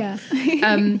behind me as well.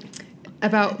 Yeah.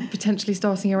 About potentially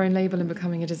starting your own label and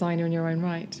becoming a designer in your own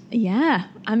right. Yeah,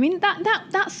 I mean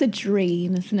that's a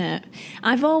dream, isn't it?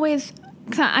 I always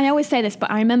say this,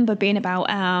 but I remember being about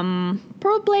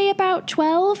probably about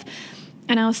 12,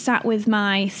 and I was sat with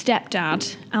my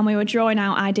stepdad, and we were drawing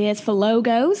out ideas for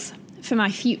logos for my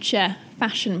future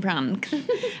fashion brand.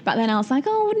 Back then I was like,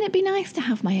 oh, wouldn't it be nice to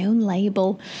have my own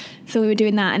label? So we were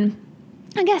doing that, and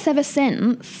I guess ever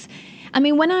since. I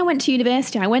mean, when I went to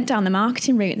university, I went down the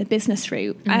marketing route and the business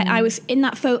route. I was in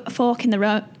that fork in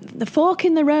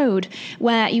the road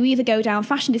where you either go down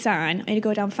fashion design or you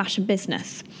go down fashion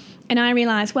business. And I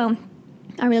realised, well,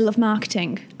 I really love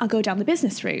marketing. I'll go down the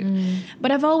business route.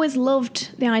 But I've always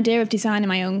loved the idea of designing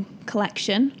my own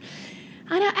collection.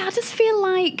 And I just feel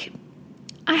like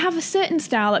I have a certain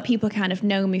style that people kind of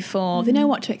know me for. They know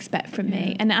what to expect from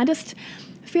me. And I just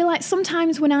feel like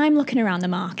sometimes when I'm looking around the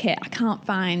market, I can't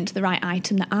find the right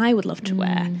item that I would love to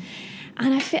wear.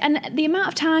 And and the amount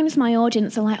of times my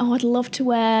audience are like, oh, I'd love to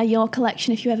wear your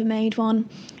collection if you ever made one.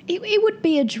 It would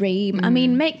be a dream. I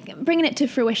mean, bringing it to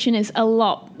fruition is a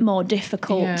lot more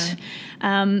difficult.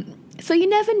 Yeah. So you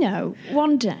never know.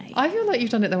 One day. I feel like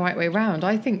you've done it the right way around.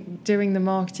 I think doing the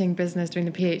marketing business, doing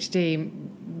the PhD,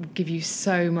 will give you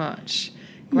so much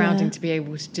grounding to be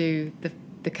able to do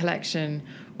the collection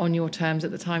on your terms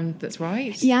at the time that's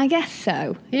right. Yeah, I guess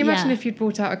so. Can you imagine if you'd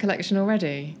brought out a collection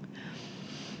already?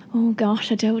 Oh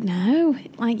gosh, I don't know.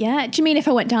 Like, do you mean if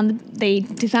I went down the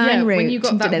design route? When you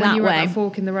got and did it when you were way? at that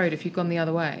fork in the road, if you'd gone the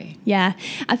other way. Yeah,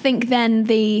 I think then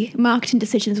the marketing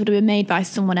decisions would have been made by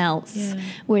someone else. Yeah.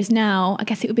 Whereas now, I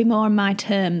guess it would be more on my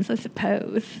terms, I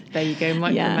suppose. There you go,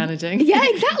 micromanaging. Yeah,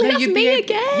 exactly. That's me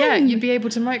again. Yeah, you'd be able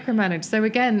to micromanage. So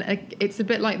again, it's a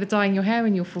bit like the dyeing your hair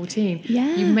when you're 14.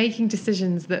 Yeah. You're making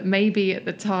decisions that maybe at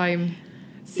the time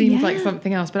seemed like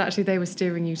something else, but actually they were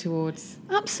steering you towards.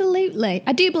 Absolutely.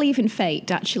 I do believe in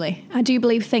fate, actually. I do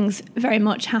believe things very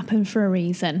much happen for a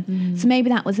reason. So maybe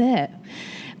that was it.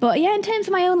 But yeah, in terms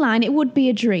of my own line, it would be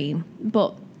a dream.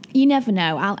 But you never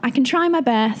know. I can try my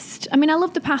best. I mean, I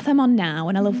love the path I'm on now,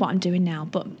 and I love what I'm doing now.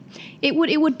 But it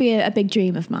would be a big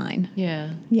dream of mine. Yeah.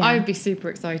 I would be super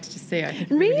excited to see it. I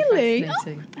think it'd be really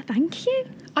fascinating. Oh, thank you.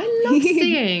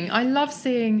 I love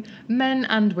seeing men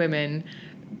and women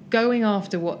going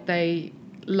after what they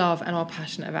love and are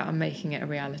passionate about and making it a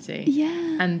reality.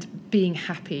 Yeah. And being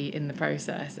happy in the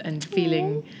process and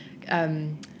feeling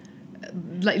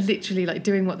like literally like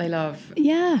doing what they love.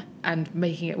 Yeah. And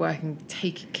making it work and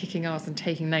kicking ass and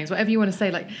taking names. Whatever you want to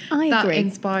say, like I that agree.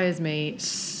 Inspires me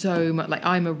so much. Like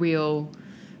I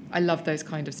love those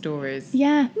kind of stories.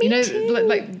 Yeah, me too.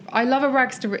 Like I love a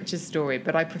rags to riches story,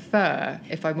 but I prefer,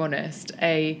 if I'm honest,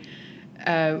 a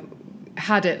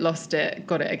had it, lost it,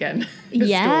 got it again.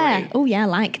 Yeah. Story. Oh, yeah, I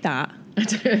like that. I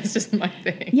don't know, it's just my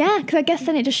thing. Yeah, because I guess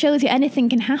then it just shows you anything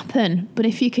can happen. But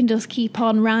if you can just keep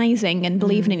on rising and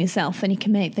believing in yourself, then you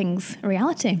can make things a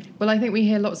reality. Well, I think we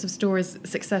hear lots of stories,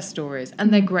 success stories,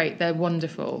 and they're great, they're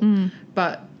wonderful.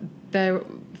 But their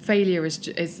failure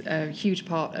is a huge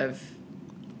part of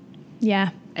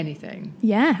anything.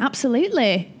 Yeah,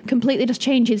 absolutely. Completely just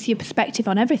changes your perspective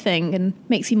on everything and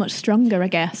makes you much stronger, I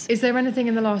guess. Is there anything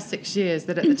in the last 6 years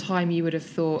that at the time you would have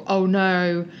thought, oh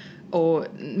no, or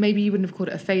maybe you wouldn't have called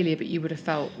it a failure, but you would have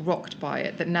felt rocked by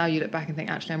it, that now you look back and think,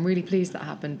 actually, I'm really pleased that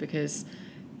happened because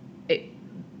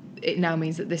it now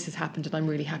means that this has happened and I'm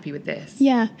really happy with this?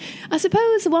 Yeah. I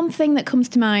suppose the one thing that comes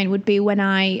to mind would be when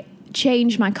I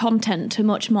changed my content to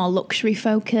much more luxury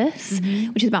focus,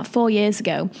 which is about 4 years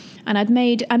ago. And I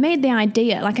made the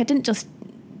idea, like I didn't just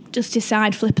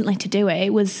decide flippantly to do it.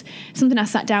 It was something I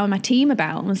sat down with my team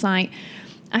about and was like,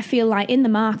 I feel like in the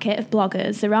market of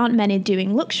bloggers, there aren't many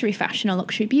doing luxury fashion or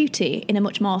luxury beauty in a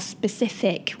much more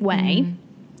specific way.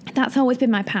 That's always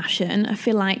been my passion. I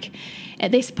feel like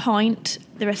at this point,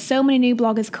 there are so many new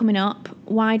bloggers coming up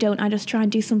why don't I just try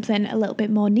and do something a little bit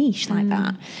more niche like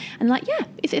that? And like, yeah,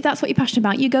 if that's what you're passionate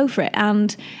about, you go for it.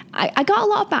 And I got a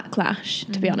lot of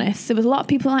backlash, to be honest. There was a lot of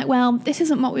people like, well, this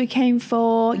isn't what we came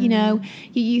for. You know,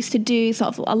 you used to do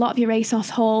sort of a lot of your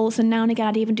ASOS hauls, and now and again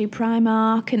I'd even do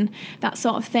Primark and that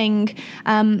sort of thing.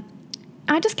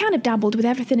 I just kind of dabbled with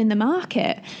everything in the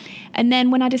market. And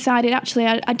then when I decided, actually,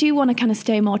 I do want to kind of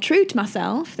stay more true to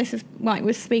myself, this is what we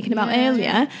were speaking about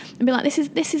earlier, and be like, this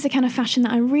is the kind of fashion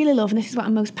that I really love, and this is what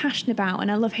I'm most passionate about, and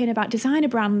I love hearing about designer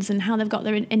brands and how they've got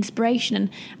their inspiration, and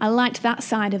I liked that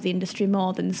side of the industry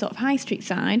more than the sort of high street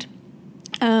side.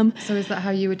 So is that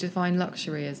how you would define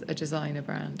luxury, as a designer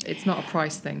brand? It's not a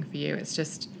price thing for you, it's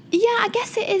just... Yeah, I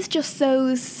guess it is just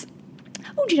those...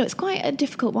 Oh, do you know, it's quite a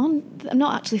difficult one. I've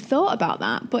not actually thought about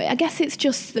that, but I guess it's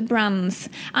just the brands.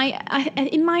 I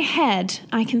in my head,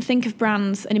 I can think of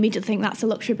brands and immediately think that's a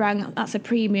luxury brand, that's a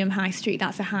premium high street,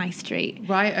 that's a high street.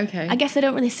 Right, okay. I guess I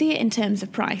don't really see it in terms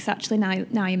of price, actually, now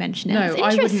you mention it. No,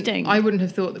 it's interesting. I wouldn't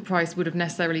have thought that price would have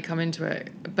necessarily come into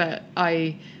it, but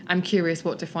I'm curious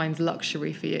what defines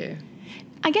luxury for you.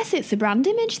 I guess it's the brand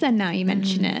image then, now you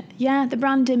mention it. Yeah, the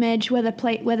brand image, where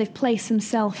they've placed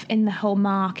themselves in the whole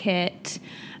market,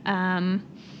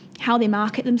 how they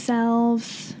market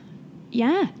themselves.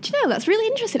 Yeah, do you know, that's really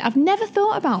interesting. I've never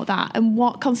thought about that and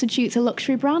what constitutes a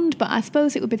luxury brand, but I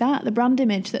suppose it would be that, the brand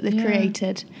image that they've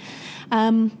created.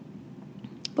 But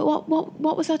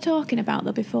what was I talking about,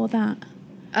 though, before that?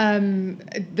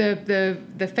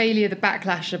 The failure, the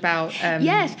backlash about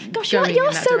yes, gosh,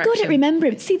 you're so good at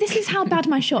remembering. See, this is how bad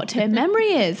my short-term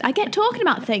memory is. I get talking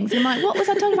about things and I'm like, what was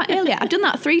I talking about earlier? I've done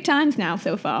that 3 times now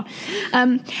so far.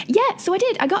 So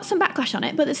I got some backlash on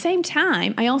it, but at the same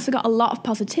time I also got a lot of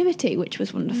positivity, which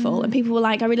was wonderful. And people were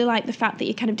like, I really like the fact that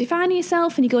you're kind of defining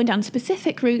yourself and you're going down a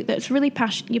specific route that's really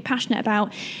you're passionate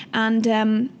about, and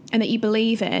that you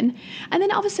believe in. And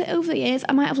then obviously over the years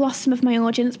I might have lost some of my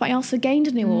audience, but I also gained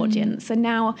a new audience, and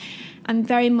now I'm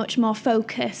very much more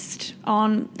focused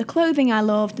on the clothing I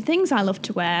love, the things I love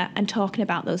to wear, and talking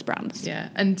about those brands. Yeah,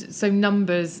 and so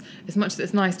numbers, as much as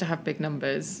it's nice to have big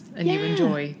numbers and you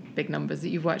enjoy big numbers that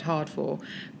you've worked hard for,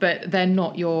 but they're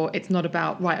not it's not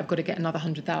about, right, I've got to get another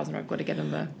 100,000 or I've got to get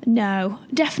another... No,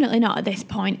 definitely not at this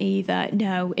point either.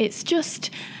 No, it's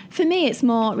just, for me, it's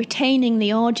more retaining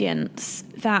the audience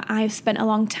that I've spent a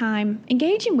long time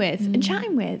engaging with and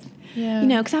chatting with. Yeah. You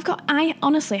know, because I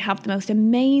honestly have the most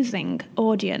amazing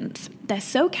audience. They're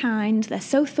so kind, they're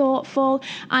so thoughtful.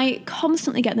 I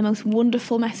constantly get the most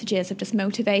wonderful messages of just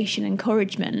motivation,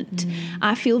 encouragement.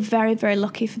 I feel very, very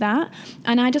lucky for that.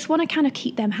 And I just want to kind of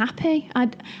keep them happy. I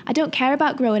don't care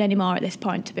about growing anymore at this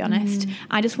point, to be honest.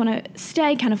 I just want to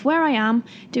stay kind of where I am,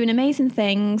 doing amazing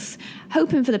things,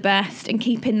 hoping for the best, and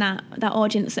keeping that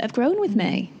audience that have grown with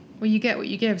me. Well, you get what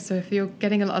you give, so if you're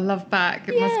getting a lot of love back,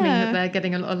 it must mean that they're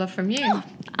getting a lot of love from you. Oh,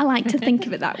 I like to think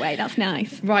of it that way. That's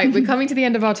nice. Right, we're coming to the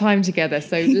end of our time together,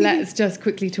 so let's just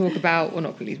quickly talk about, well,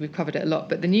 not quickly, we've covered it a lot,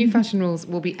 but the new fashion rules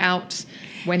will be out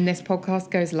when this podcast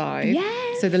goes live.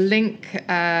 Yes. So the link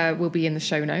will be in the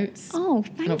show notes. Oh,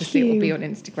 thank you. And obviously it will be on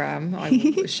Instagram. I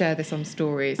will share this on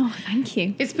stories. Oh, thank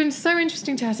you. It's been so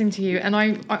interesting chatting to you, and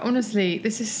I honestly,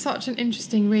 this is such an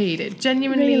interesting read. It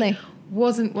genuinely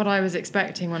wasn't what I was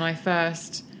expecting when I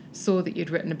first saw that you'd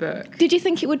written a book. Did you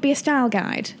think it would be a style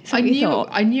guide? I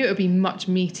knew it would be much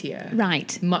meatier.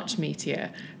 Right. Much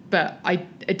meatier. But I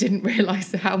didn't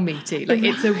realise how meaty. Like,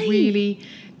 it's a really...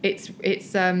 It's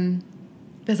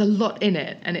there's a lot in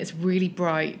it, and it's really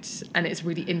bright, and it's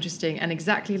really interesting. And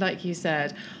exactly like you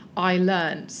said, I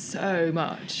learned so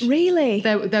much. Really?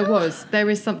 There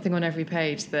is something on every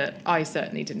page that I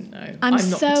certainly didn't know. I'm not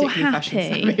so particularly happy.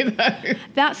 fashion savvy, though.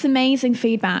 That's amazing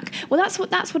feedback. Well, that's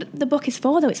what the book is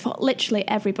for, though. It's for literally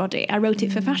everybody. I wrote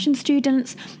it for fashion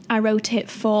students. I wrote it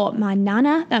for my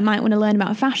nana that might want to learn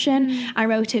about fashion. I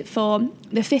wrote it for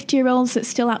the 50-year-olds that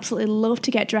still absolutely love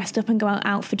to get dressed up and go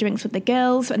out for drinks with the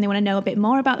girls, and they want to know a bit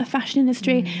more about the fashion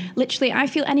industry. Literally, I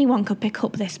feel anyone could pick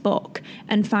up this book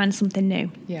and find something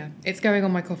new. Yeah, it's going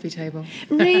on my coffee table.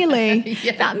 Really?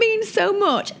 Yeah. That means so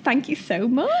much. Thank you so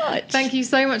much. Thank you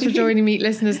so much for joining me,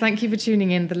 listeners. Thank you for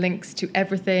tuning in. The links to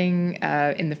everything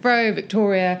in the Fro,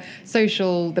 Victoria,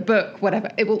 social, the book, whatever,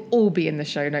 it will all be in the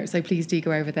show notes. So please do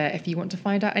go over there if you want to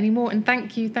find out any more. And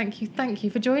thank you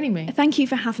for joining me. Thank you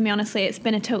for having me. Honestly, it's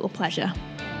been a total pleasure.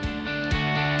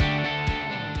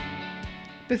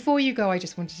 Before you go, I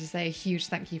just wanted to say a huge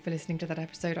thank you for listening to that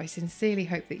episode. I sincerely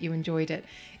hope that you enjoyed it.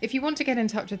 If you want to get in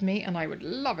touch with me, and I would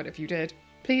love it if you did,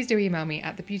 please do email me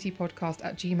at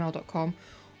thebeautypodcast@gmail.com,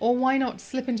 or why not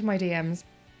slip into my DMs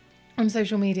on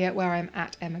social media where I'm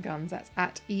at Emma Guns. That's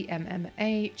at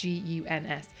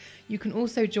EMMAGUNS. You can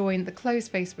also join the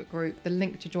closed Facebook group. The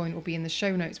link to join will be in the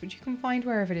show notes, which you can find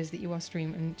wherever it is that you are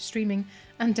streaming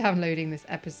and downloading this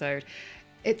episode.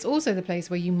 It's also the place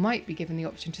where you might be given the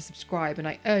option to subscribe, and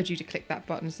I urge you to click that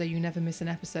button so you never miss an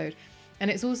episode.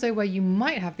 And it's also where you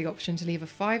might have the option to leave a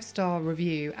 5-star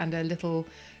review and a little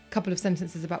couple of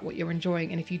sentences about what you're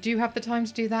enjoying. And if you do have the time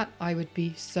to do that, I would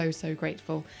be so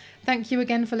grateful. Thank you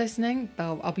again for listening.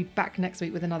 I'll be back next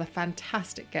week with another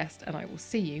fantastic guest, and I will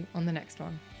see you on the next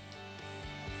one.